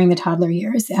during the toddler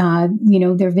years. There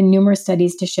have been numerous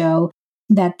studies to show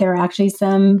that there are actually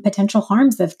some potential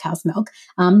harms of cow's milk.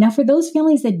 Now, for those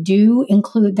families that do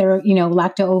include their,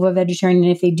 lacto-ovo vegetarian,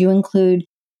 and if they do include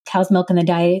cow's milk in the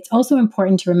diet, it's also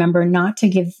important to remember not to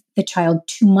give the child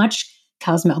too much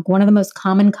cow's milk. One of the most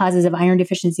common causes of iron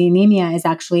deficiency anemia is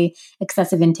actually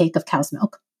excessive intake of cow's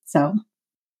milk. So,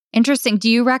 interesting.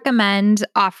 Do you recommend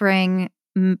offering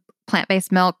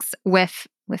plant-based milks with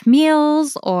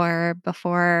meals or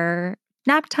before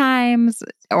nap times,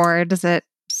 or does it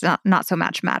not so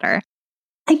much matter?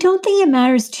 I don't think it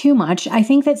matters too much. I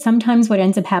think that sometimes what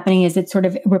ends up happening is it sort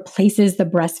of replaces the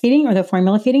breastfeeding or the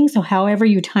formula feeding. So however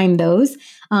you time those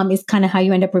is kind of how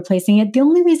you end up replacing it. The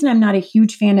only reason I'm not a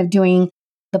huge fan of doing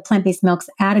the plant-based milks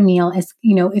at a meal is,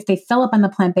 if they fill up on the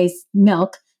plant-based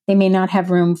milk, they may not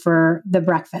have room for the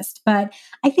breakfast. But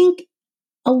I think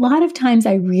a lot of times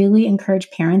I really encourage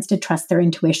parents to trust their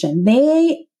intuition.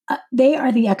 They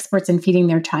are the experts in feeding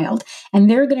their child, and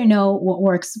they're going to know what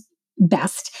works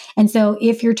best. And so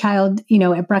if your child,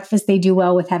 at breakfast, they do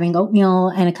well with having oatmeal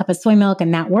and a cup of soy milk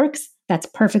and that works, that's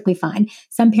perfectly fine.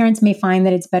 Some parents may find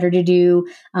that it's better to do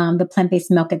the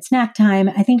plant-based milk at snack time.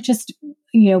 I think just,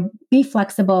 be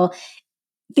flexible.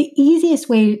 The easiest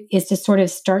way is to sort of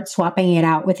start swapping it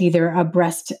out with either a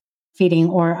breast feeding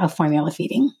or a formula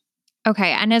feeding.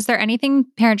 Okay. And is there anything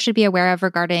parents should be aware of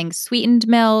regarding sweetened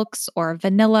milks or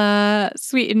vanilla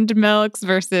sweetened milks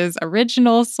versus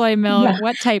original soy milk? Yeah.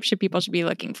 What type should people be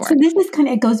looking for? So this is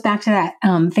it goes back to that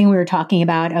thing we were talking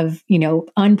about of,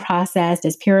 unprocessed,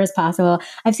 as pure as possible.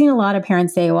 I've seen a lot of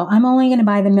parents say, well, I'm only going to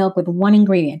buy the milk with one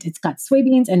ingredient. It's got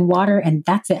soybeans and water and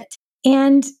that's it.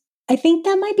 And I think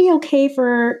that might be okay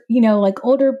for, like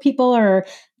older people or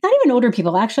not even older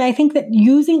people. Actually, I think that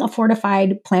using a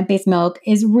fortified plant-based milk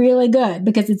is really good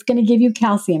because it's going to give you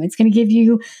calcium. It's going to give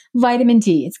you vitamin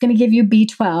D. It's going to give you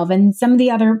B12 and some of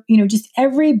the other, just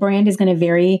every brand is going to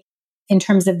vary in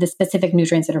terms of the specific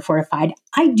nutrients that are fortified.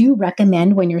 I do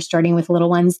recommend when you're starting with little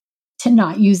ones to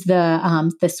not use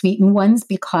the sweetened ones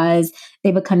because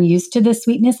they become used to the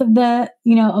sweetness of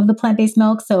the plant-based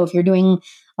milk. So if you're doing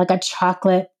like a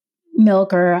chocolate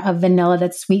milk or a vanilla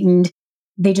that's sweetened,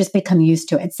 they just become used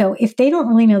to it. So if they don't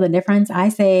really know the difference, I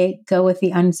say go with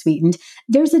the unsweetened.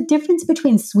 There's a difference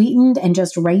between sweetened and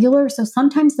just regular. So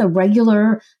sometimes the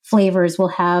regular flavors will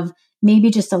have maybe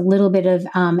just a little bit of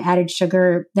added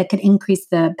sugar that could increase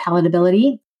the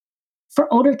palatability.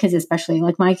 For older kids, especially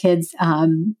like my kids,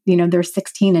 they're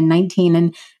 16 and 19,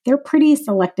 and they're pretty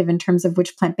selective in terms of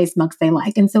which plant-based milks they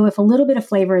like. And so if a little bit of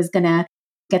flavor is going to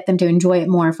get them to enjoy it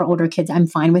more for older kids, I'm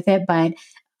fine with it. But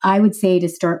I would say to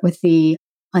start with the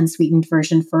unsweetened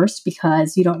version first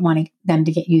because you don't want them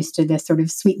to get used to the sort of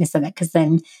sweetness of it because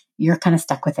then you're kind of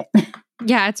stuck with it.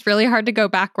 Yeah, it's really hard to go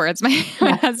backwards. My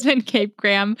husband gave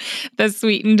Graham the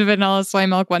sweetened vanilla soy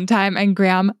milk one time and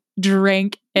Graham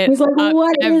drank it. He's like,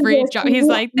 what every drop. He's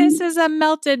like, this is a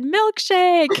melted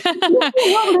milkshake.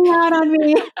 out on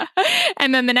me.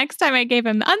 And then the next time I gave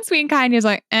him the unsweetened kind, he was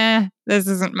like, this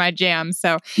isn't my jam.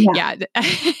 So yeah.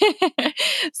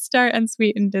 Start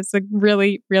unsweetened is a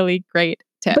really, really great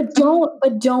tip. But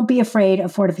don't be afraid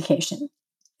of fortification.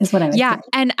 Is what I would say.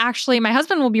 And actually, my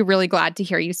husband will be really glad to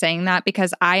hear you saying that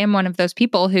because I am one of those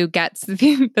people who gets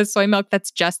the soy milk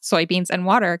that's just soybeans and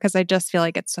water because I just feel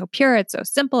like it's so pure, it's so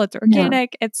simple, it's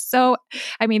organic,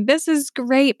 this is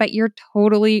great, but you're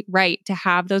totally right to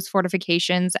have those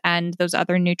fortifications and those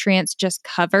other nutrients just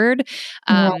covered.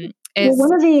 One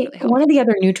of the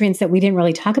other nutrients that we didn't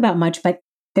really talk about much, but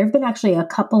there have been actually a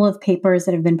couple of papers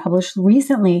that have been published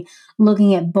recently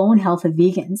looking at bone health of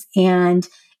vegans, and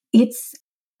it's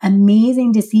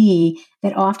amazing to see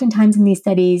that oftentimes in these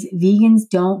studies, vegans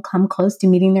don't come close to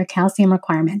meeting their calcium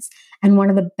requirements. And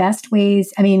one of the best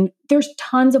ways, there's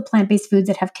tons of plant-based foods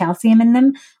that have calcium in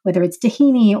them, whether it's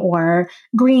tahini or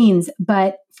greens.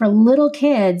 But for little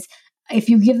kids, if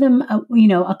you give them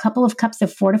a couple of cups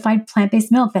of fortified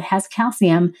plant-based milk that has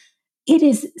calcium, it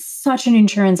is such an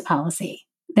insurance policy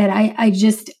that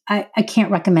I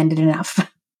can't recommend it enough.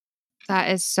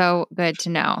 That is so good to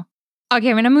know. Okay,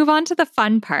 I'm going to move on to the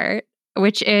fun part,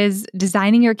 which is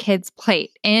designing your kid's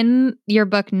plate. In your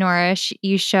book, Nourish,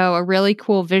 you show a really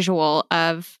cool visual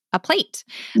of a plate.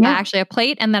 Actually, a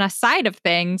plate and then a side of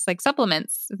things like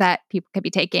supplements that people could be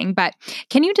taking. But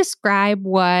can you describe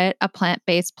what a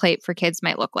plant-based plate for kids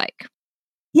might look like?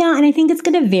 Yeah, and I think it's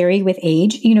going to vary with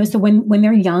age. So when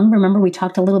they're young, remember we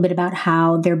talked a little bit about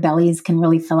how their bellies can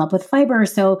really fill up with fiber.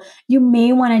 So you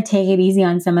may want to take it easy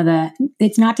on some of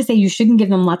it's not to say you shouldn't give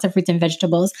them lots of fruits and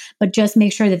vegetables, but just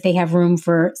make sure that they have room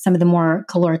for some of the more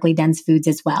calorically dense foods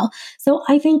as well. So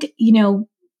I think,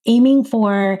 aiming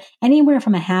for anywhere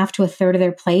from a half to a third of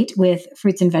their plate with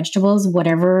fruits and vegetables,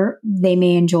 whatever they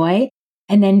may enjoy,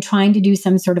 and then trying to do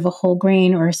some sort of a whole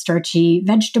grain or a starchy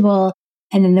vegetable.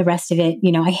 And then the rest of it,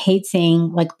 I hate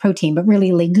saying like protein, but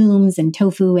really legumes and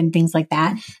tofu and things like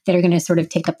that are going to sort of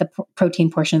take up the protein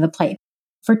portion of the plate.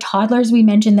 For toddlers, we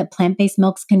mentioned that plant-based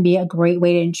milks can be a great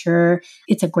way to ensure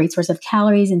it's a great source of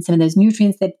calories and some of those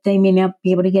nutrients that they may not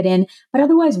be able to get in. But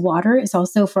otherwise, water is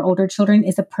also for older children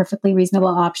is a perfectly reasonable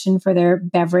option for their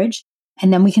beverage.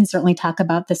 And then we can certainly talk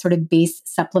about the sort of base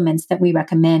supplements that we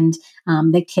recommend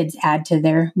that kids add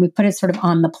to we put it sort of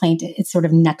on the plate. It's sort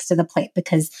of next to the plate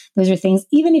because those are things,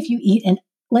 even if you eat, and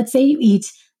let's say you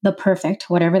eat the perfect,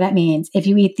 whatever that means, if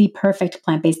you eat the perfect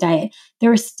plant-based diet,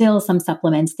 there are still some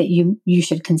supplements that you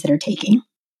should consider taking.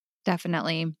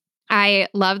 Definitely. I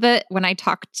love that when I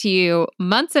talked to you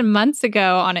months and months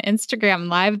ago on an Instagram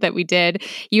live that we did,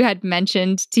 you had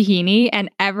mentioned tahini. And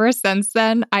ever since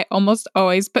then, I almost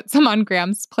always put some on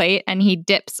Graham's plate and he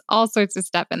dips all sorts of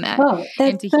stuff in that. Oh,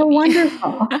 that's so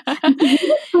wonderful.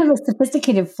 It's sort of a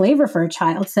sophisticated flavor for a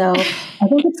child. So I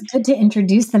think it's good to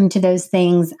introduce them to those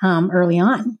things early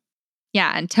on.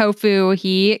 Yeah. And tofu,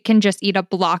 he can just eat a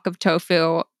block of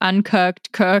tofu,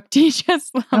 uncooked, cooked. He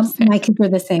just loves it. My kids are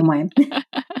the same way.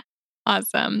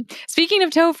 Awesome. Speaking of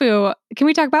tofu, can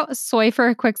we talk about soy for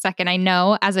a quick second? I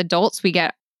know as adults, we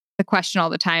get the question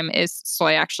all the time, is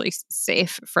soy actually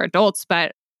safe for adults?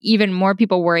 But even more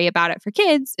people worry about it for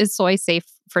kids. Is soy safe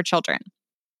for children?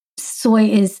 Soy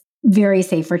is very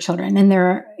safe for children. And there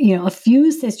are, a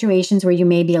few situations where you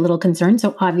may be a little concerned.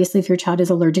 So obviously, if your child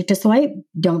is allergic to soy,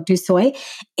 don't do soy.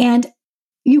 And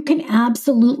you can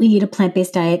absolutely eat a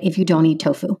plant-based diet if you don't eat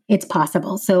tofu. It's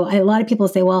possible. So a lot of people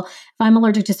say, well, if I'm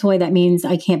allergic to soy, that means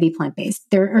I can't be plant-based.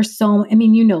 There's so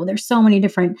many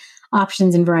different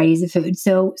options and varieties of food.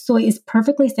 So soy is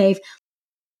perfectly safe.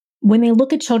 When they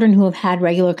look at children who have had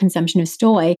regular consumption of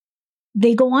soy,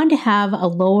 they go on to have a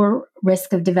lower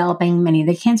risk of developing many of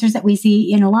the cancers that we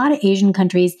see in a lot of Asian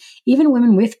countries. Even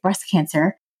women with breast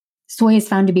cancer, soy is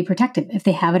found to be protective if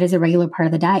they have it as a regular part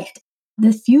of the diet.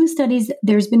 The few studies,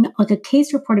 there's been like a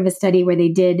case report of a study where they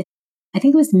did, I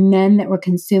think it was men that were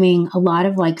consuming a lot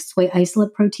of like soy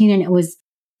isolate protein, and it was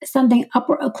something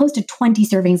close to 20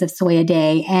 servings of soy a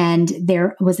day. And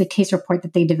there was a case report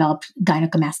that they developed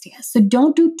gynecomastia. So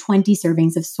don't do 20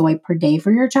 servings of soy per day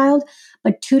for your child,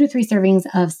 but 2 to 3 servings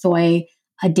of soy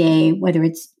a day, whether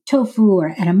it's tofu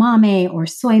or edamame or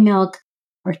soy milk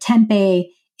or tempeh,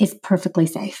 is perfectly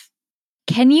safe.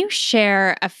 Can you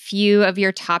share a few of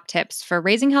your top tips for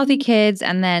raising healthy kids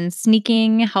and then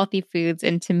sneaking healthy foods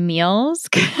into meals?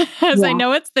 Because I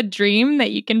know it's the dream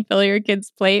that you can fill your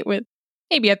kid's plate with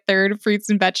maybe a third of fruits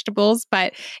and vegetables,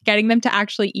 but getting them to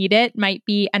actually eat it might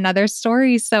be another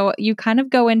story. So you kind of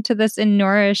go into this in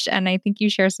Nourish, and I think you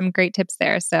share some great tips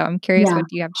there. So I'm curious, what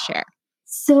do you have to share?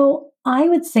 So I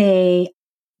would say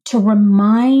to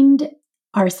remind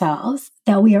ourselves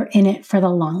that we are in it for the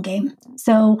long game.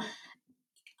 So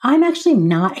I'm actually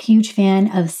not a huge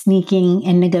fan of sneaking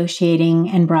and negotiating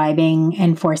and bribing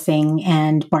and forcing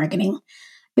and bargaining,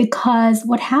 because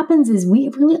what happens is we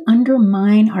really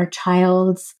undermine our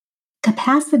child's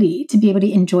capacity to be able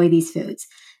to enjoy these foods.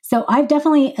 So I've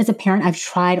definitely, as a parent, I've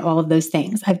tried all of those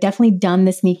things. I've definitely done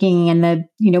the sneaking and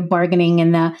the, bargaining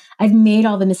and I've made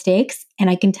all the mistakes. And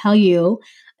I can tell you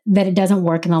that it doesn't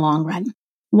work in the long run.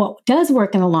 What does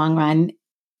work in the long run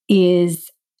is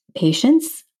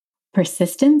patience,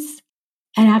 persistence.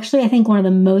 And actually, I think one of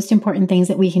the most important things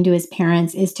that we can do as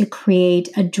parents is to create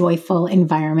a joyful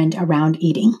environment around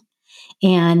eating.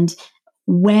 And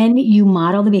when you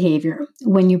model the behavior,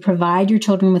 when you provide your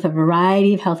children with a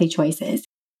variety of healthy choices,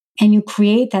 and you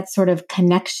create that sort of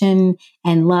connection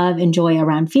and love and joy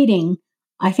around feeding,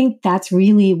 I think that's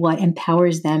really what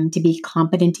empowers them to be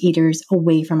competent eaters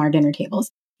away from our dinner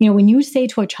tables. When you say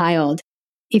to a child,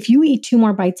 if you eat 2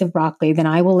 more bites of broccoli, then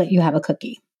I will let you have a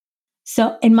cookie.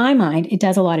 So in my mind, it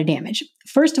does a lot of damage.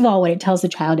 First of all, what it tells the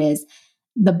child is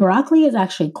the broccoli is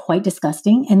actually quite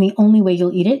disgusting, and the only way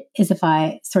you'll eat it is if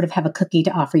I sort of have a cookie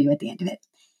to offer you at the end of it.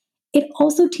 It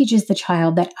also teaches the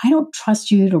child that I don't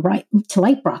trust you to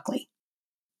like broccoli.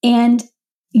 And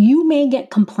you may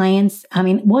get compliance. I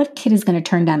mean, what kid is going to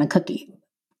turn down a cookie?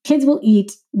 Kids will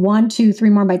eat 1, 2, 3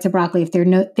 more bites of broccoli if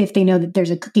they know that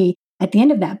there's a cookie at the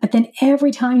end of that. But then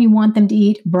every time you want them to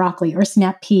eat broccoli or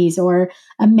snap peas or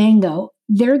a mango,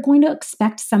 they're going to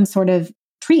expect some sort of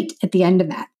treat at the end of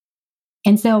that.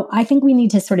 And so I think we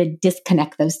need to sort of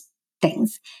disconnect those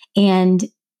things. And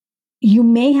you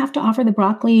may have to offer the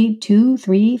broccoli 2,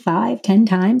 3, 5, 10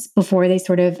 times before they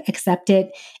sort of accept it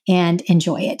and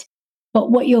enjoy it. But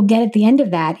what you'll get at the end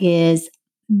of that is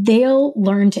they'll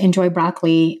learn to enjoy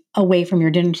broccoli away from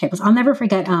your dinner tables. I'll never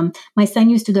forget, my son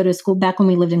used to go to school back when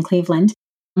we lived in Cleveland.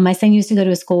 My son used to go to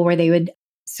a school where they would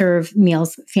serve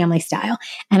meals family style.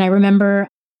 And I remember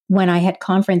when I had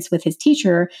conference with his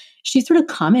teacher, she sort of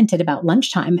commented about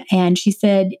lunchtime. And she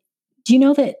said, do you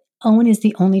know that Owen is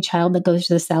the only child that goes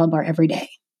to the salad bar every day?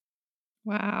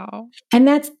 Wow. And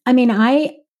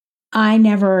I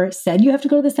never said you have to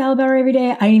go to the salad bar every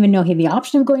day. I didn't even know he had the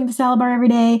option of going to the salad bar every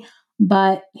day,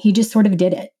 but he just sort of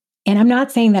did it. And I'm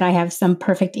not saying that I have some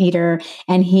perfect eater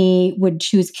and he would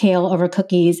choose kale over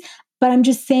cookies, but I'm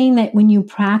just saying that when you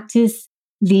practice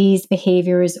these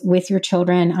behaviors with your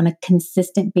children on a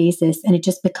consistent basis and it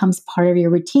just becomes part of your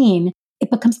routine,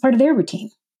 it becomes part of their routine.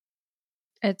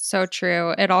 It's so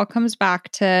true. It all comes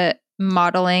back to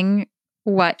modeling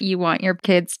what you want your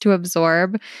kids to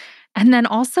absorb. And then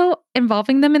also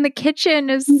involving them in the kitchen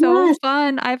is so Yes.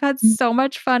 fun. I've had so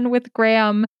much fun with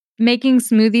Graham making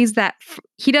smoothies that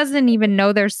he doesn't even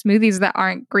know they're smoothies that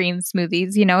aren't green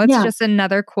smoothies. You know, it's Yeah. just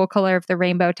another cool color of the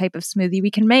rainbow type of smoothie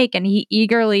we can make. And he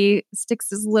eagerly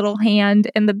sticks his little hand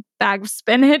in the bag of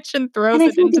spinach and throws And I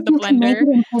it think into if the you can make blender.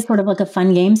 it into sort of like a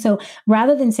fun game. So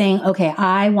rather than saying, okay,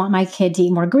 I want my kid to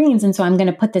eat more greens, and so I'm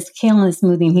going to put this kale in the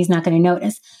smoothie and he's not going to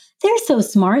notice. They're so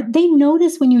smart. They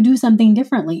notice when you do something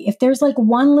differently. If there's like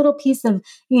one little piece of,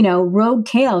 rogue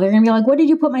kale, they're going to be like, what did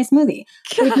you put in my smoothie?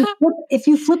 But if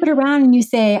you flip it around and you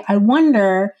say, I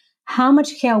wonder how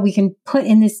much kale we can put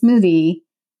in this smoothie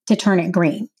to turn it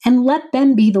green, and let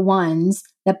them be the ones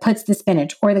that puts the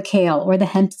spinach or the kale or the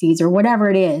hemp seeds or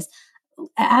whatever it is,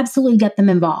 absolutely get them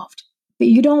involved. But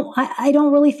I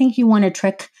don't really think you want to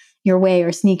trick your way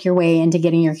or sneak your way into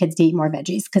getting your kids to eat more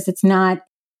veggies, because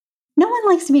no one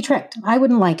likes to be tricked. I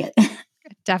wouldn't like it.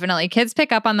 Definitely. Kids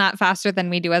pick up on that faster than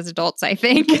we do as adults, I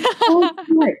think. They're so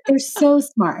smart. They're so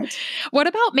smart. What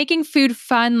about making food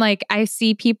fun? Like I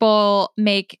see people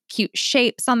make cute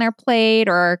shapes on their plate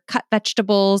or cut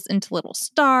vegetables into little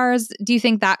stars. Do you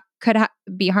think that could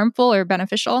be harmful or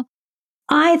beneficial?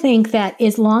 I think that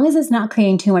as long as it's not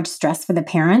creating too much stress for the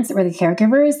parents or the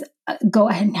caregivers, go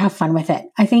ahead and have fun with it.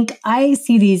 I think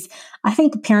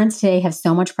parents today have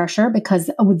so much pressure because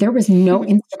there was no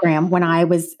Instagram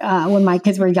when my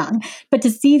kids were young. But to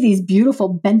see these beautiful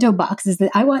bento boxes,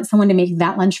 that I want someone to make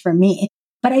that lunch for me.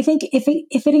 But I think if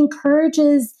it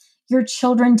encourages your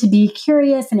children to be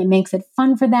curious and it makes it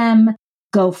fun for them,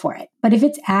 go for it. But if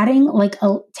it's adding like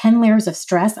 10 layers of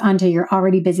stress onto your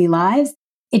already busy lives,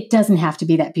 it doesn't have to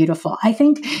be that beautiful. I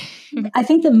think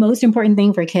the most important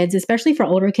thing for kids, especially for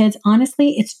older kids,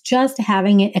 honestly, it's just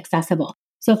having it accessible.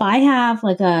 So if I have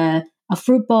like a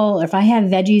fruit bowl, or if I have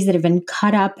veggies that have been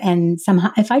cut up and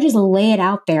somehow, if I just lay it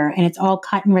out there and it's all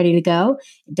cut and ready to go,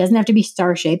 it doesn't have to be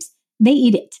star shapes. They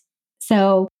eat it.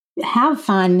 So have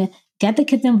fun, get the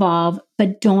kids involved,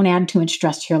 but don't add too much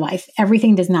stress to your life.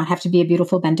 Everything does not have to be a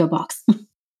beautiful bento box.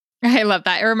 I love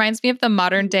that. It reminds me of the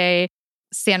modern day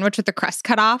sandwich with the crust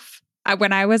cut off.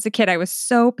 When I was a kid, I was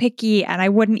so picky and I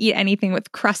wouldn't eat anything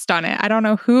with crust on it. I don't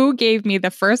know who gave me the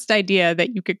first idea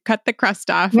that you could cut the crust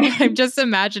off. I'm just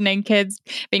imagining kids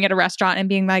being at a restaurant and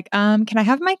being like, can I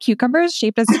have my cucumbers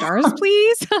shaped as stars,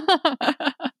 please?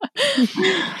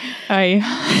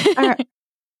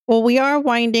 Well, we are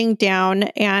winding down,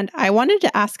 and I wanted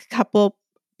to ask a couple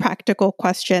practical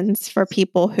questions for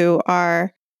people who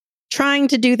are trying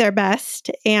to do their best.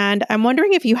 And I'm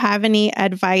wondering if you have any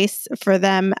advice for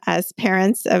them as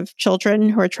parents of children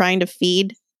who are trying to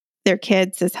feed their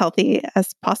kids as healthy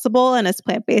as possible and as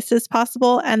plant-based as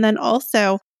possible. And then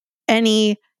also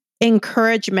any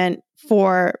encouragement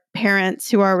for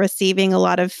parents who are receiving a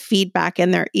lot of feedback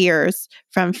in their ears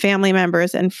from family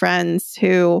members and friends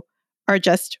who are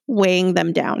just weighing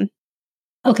them down.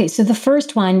 Okay, so the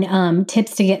first one,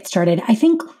 tips to get started. I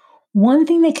think one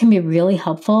thing that can be really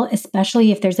helpful,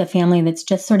 especially if there's a family that's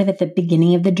just sort of at the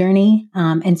beginning of the journey,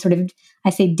 and sort of, I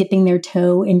say, dipping their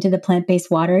toe into the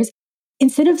plant-based waters,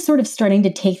 instead of sort of starting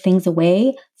to take things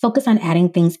away, focus on adding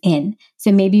things in.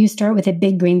 So maybe you start with a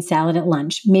big green salad at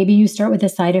lunch. Maybe you start with a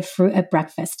side of fruit at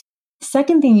breakfast. The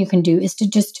second thing you can do is to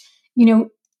just,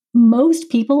 most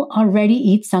people already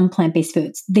eat some plant-based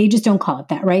foods. They just don't call it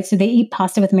that, right? So they eat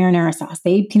pasta with marinara sauce.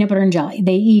 They eat peanut butter and jelly.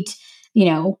 They eat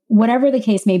whatever the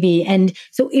case may be. And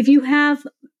so if you have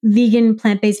vegan,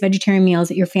 plant-based, vegetarian meals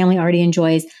that your family already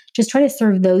enjoys, just try to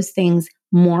serve those things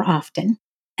more often.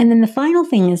 And then the final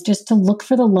thing is just to look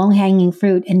for the low-hanging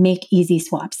fruit and make easy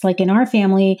swaps. Like in our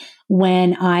family,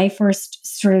 when I first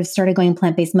sort of started going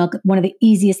plant-based milk, one of the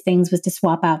easiest things was to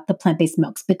swap out the plant-based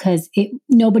milks because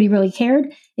nobody really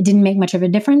cared. It didn't make much of a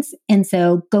difference. And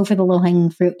so go for the low-hanging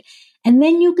fruit. And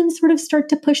then you can sort of start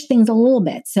to push things a little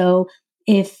bit. So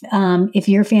if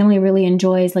your family really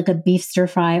enjoys like a beef stir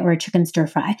fry or a chicken stir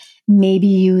fry, maybe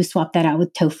you swap that out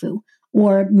with tofu,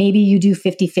 or maybe you do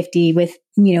 50-50 with,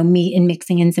 meat and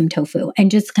mixing in some tofu,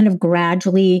 and just kind of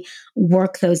gradually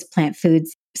work those plant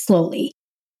foods slowly.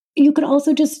 You could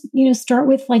also just, start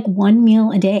with like one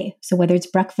meal a day. So whether it's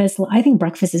breakfast, I think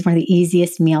breakfast is one of the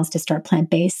easiest meals to start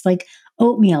plant-based, like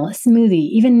oatmeal, a smoothie,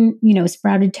 even,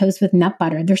 sprouted toast with nut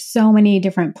butter. There's so many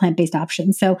different plant-based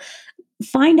options. So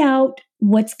find out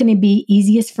what's going to be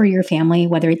easiest for your family,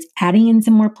 whether it's adding in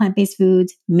some more plant-based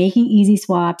foods, making easy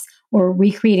swaps, or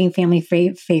recreating family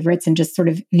favorites and just sort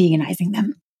of veganizing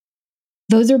them.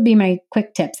 Those would be my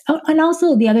quick tips. Oh, and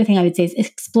also the other thing I would say is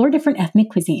explore different ethnic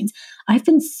cuisines. I've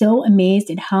been so amazed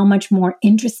at how much more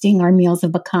interesting our meals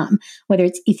have become, whether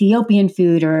it's Ethiopian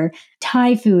food or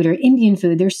Thai food or Indian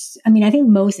food. I think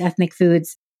most ethnic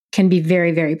foods can be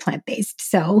very, very plant-based.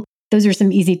 So those are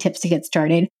some easy tips to get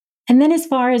started. And then as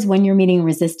far as when you're meeting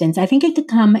resistance, I think it could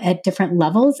come at different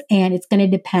levels, and it's going to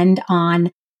depend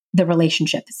on the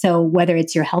relationship. So whether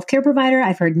it's your healthcare provider,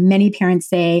 I've heard many parents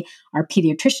say our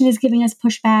pediatrician is giving us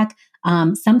pushback.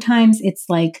 Sometimes it's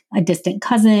like a distant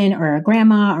cousin or a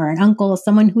grandma or an uncle,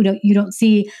 someone who you don't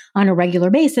see on a regular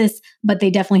basis, but they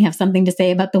definitely have something to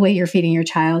say about the way you're feeding your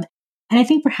child. And I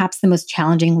think perhaps the most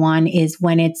challenging one is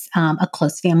when it's a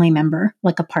close family member,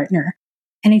 like a partner.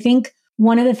 And I think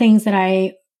one of the things that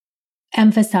I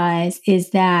emphasize is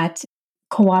that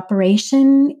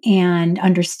cooperation and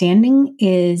understanding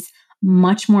is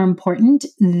much more important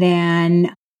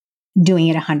than doing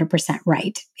it 100%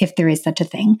 right, if there is such a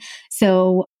thing.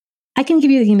 So I can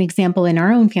give you an example in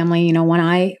our own family. When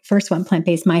I first went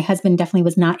plant-based, my husband definitely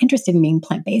was not interested in being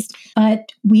plant-based,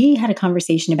 but we had a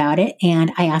conversation about it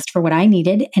and I asked for what I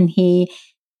needed and he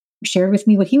shared with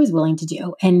me what he was willing to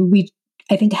do. And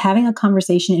I think having a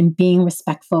conversation and being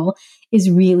respectful is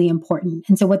really important.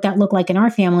 And so what that looked like in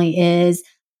our family is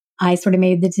I sort of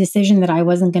made the decision that I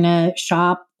wasn't going to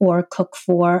shop or cook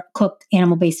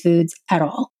animal-based foods at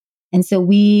all. And so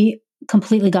we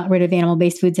completely got rid of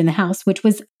animal-based foods in the house, which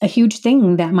was a huge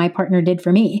thing that my partner did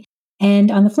for me.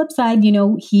 And on the flip side,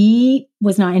 he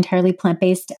was not entirely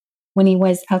plant-based when he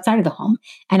was outside of the home.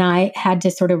 And I had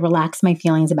to sort of relax my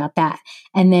feelings about that.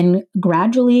 And then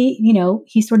gradually,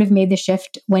 he sort of made the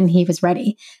shift when he was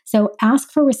ready. So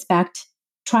ask for respect,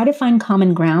 try to find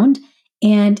common ground.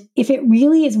 And if it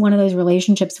really is one of those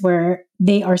relationships where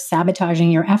they are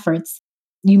sabotaging your efforts,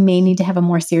 you may need to have a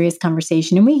more serious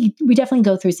conversation. And we definitely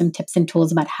go through some tips and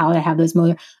tools about how to have those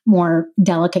more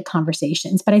delicate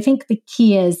conversations. But I think the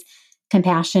key is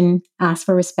compassion, ask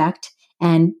for respect,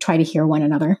 and try to hear one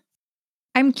another.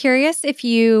 I'm curious if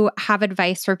you have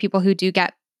advice for people who do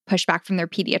get pushback from their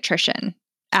pediatrician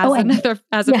as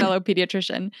a fellow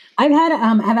pediatrician. I've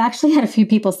actually had a few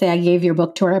people say I gave your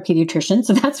book to our pediatrician.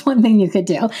 So that's one thing you could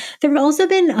do. There have also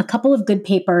been a couple of good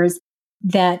papers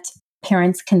that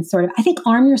parents can sort of, I think,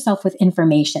 arm yourself with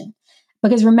information.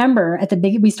 Because remember,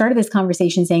 we started this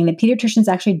conversation saying that pediatricians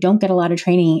actually don't get a lot of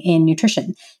training in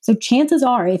nutrition. So chances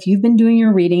are, if you've been doing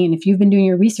your reading and if you've been doing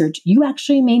your research, you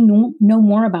actually may know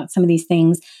more about some of these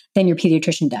things than your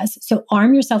pediatrician does. So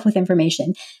arm yourself with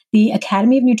information. The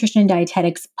Academy of Nutrition and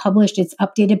Dietetics published its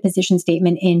updated position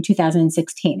statement in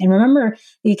 2016. And remember,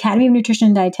 the Academy of Nutrition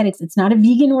and Dietetics, it's not a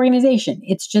vegan organization.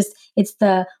 It's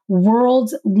the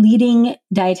world's leading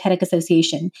dietetic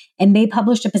association. And they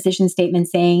published a position statement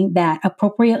saying that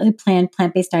appropriately planned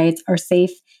plant-based diets are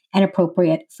safe and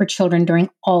appropriate for children during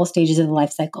all stages of the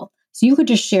life cycle. So you could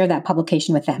just share that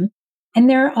publication with them. And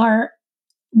there are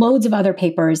loads of other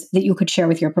papers that you could share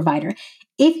with your provider.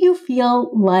 If you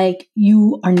feel like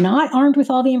you are not armed with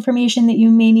all the information that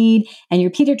you may need and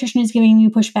your pediatrician is giving you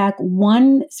pushback,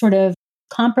 one sort of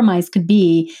compromise could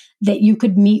be that you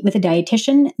could meet with a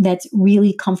dietitian that's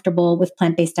really comfortable with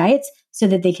plant-based diets so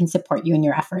that they can support you in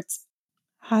your efforts.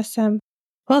 Awesome.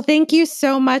 Well, thank you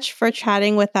so much for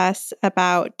chatting with us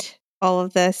about all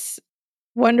of this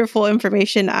wonderful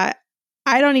information.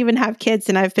 I don't even have kids,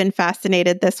 and I've been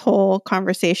fascinated this whole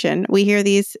conversation. We hear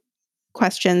these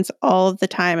questions all the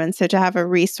time. And so to have a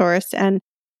resource and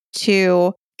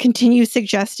to continue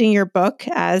suggesting your book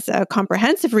as a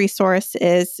comprehensive resource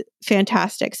is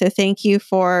fantastic. So thank you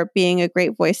for being a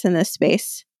great voice in this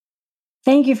space.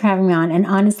 Thank you for having me on. And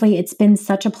honestly, it's been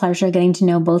such a pleasure getting to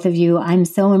know both of you. I'm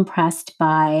so impressed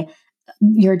by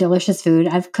your delicious food.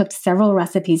 I've cooked several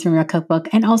recipes from your cookbook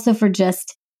and also for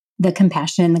just the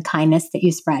compassion and the kindness that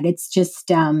you spread. It's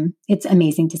just, it's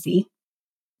amazing to see.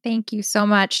 Thank you so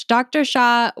much. Dr.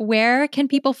 Shah, where can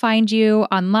people find you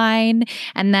online?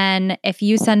 And then if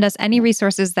you send us any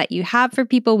resources that you have for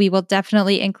people, we will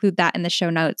definitely include that in the show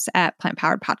notes at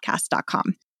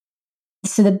plantpoweredpodcast.com.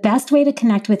 So the best way to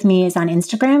connect with me is on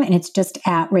Instagram, and it's just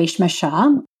at Reshma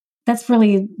Shah. That's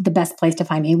really the best place to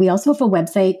find me. We also have a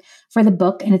website for the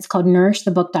book, and it's called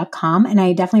nourishthebook.com. And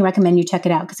I definitely recommend you check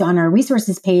it out because on our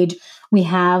resources page, we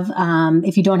have,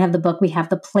 if you don't have the book, we have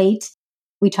the plate.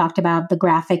 We talked about the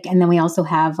graphic, and then we also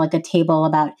have like a table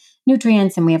about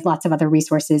nutrients, and we have lots of other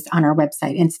resources on our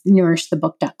website. It's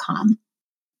nourishthebook.com.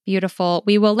 beautiful.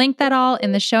 We will link that all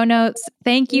in the show notes.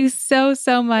 Thank you so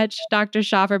much, Dr.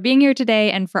 Shah, for being here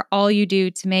today and for all you do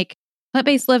to make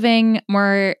plant-based living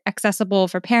more accessible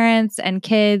for parents and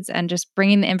kids and just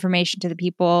bringing the information to the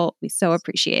people. We so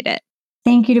appreciate it.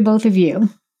 Thank you to both of you.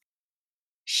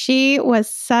 She was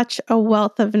such a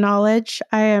wealth of knowledge.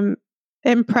 I am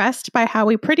impressed by how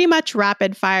we pretty much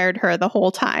rapid fired her the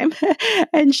whole time.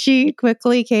 And she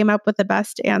quickly came up with the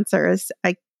best answers.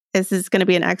 This is going to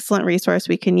be an excellent resource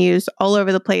we can use all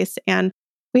over the place. And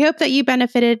we hope that you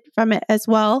benefited from it as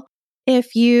well.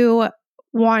 If you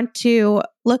want to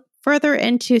look further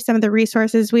into some of the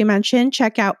resources we mentioned,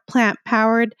 check out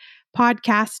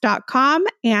plantpoweredpodcast.com.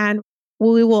 And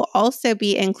we will also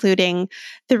be including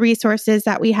the resources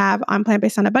that we have on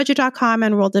plantbasedonabudget.com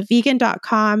and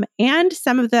worldofvegan.com and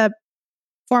some of the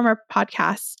former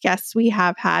podcast guests we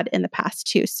have had in the past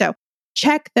too. So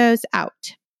check those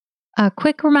out. A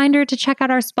quick reminder to check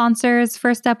out our sponsors.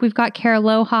 First up, we've got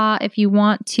Careloha. If you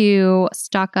want to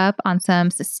stock up on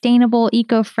some sustainable,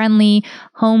 eco-friendly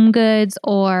home goods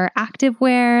or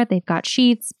activewear, they've got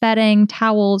sheets, bedding,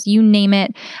 towels, you name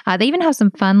it. They even have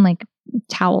some fun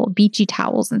beachy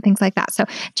towels and things like that. So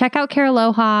check out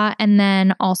Careloha, and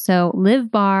then also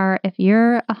Live Bar. If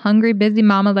you're a hungry, busy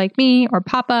mama like me or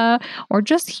papa, or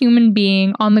just human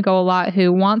being on the go a lot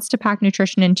who wants to pack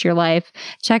nutrition into your life,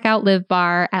 check out Live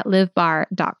Bar at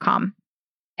livebar.com.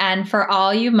 And for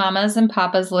all you mamas and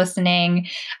papas listening,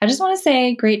 I just want to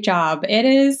say great job. It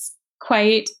is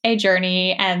quite a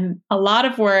journey and a lot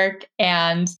of work,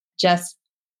 and just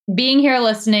being here,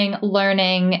 listening,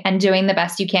 learning, and doing the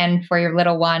best you can for your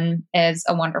little one is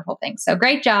a wonderful thing. So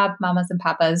great job, mamas and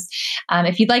papas.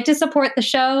 If you'd like to support the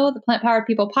show, the Plant Powered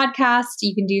People podcast,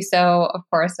 you can do so, of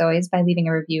course, always by leaving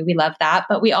a review. We love that.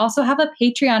 But we also have a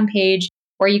Patreon page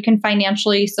where you can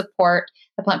financially support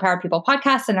the Plant Powered People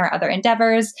podcast and our other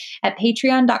endeavors at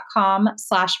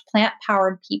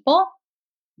patreon.com/plantpoweredpeople.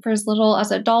 For as little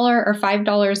as $1 or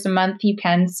 $5 a month, you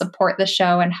can support the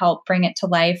show and help bring it to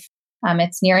life.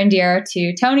 It's near and dear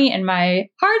to Tony and my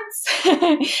hearts,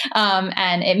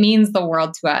 and it means the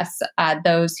world to us,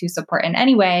 those who support in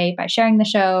any way by sharing the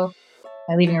show,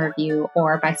 by leaving a review,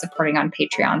 or by supporting on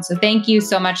Patreon. So thank you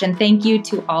so much, and thank you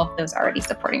to all of those already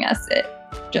supporting us. It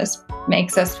just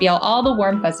makes us feel all the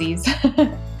warm fuzzies.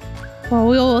 Well,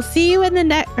 we will see you in the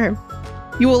next, or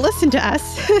you will listen to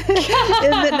us in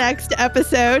the next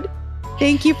episode.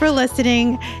 Thank you for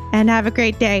listening, and have a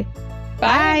great day.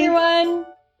 Bye, everyone.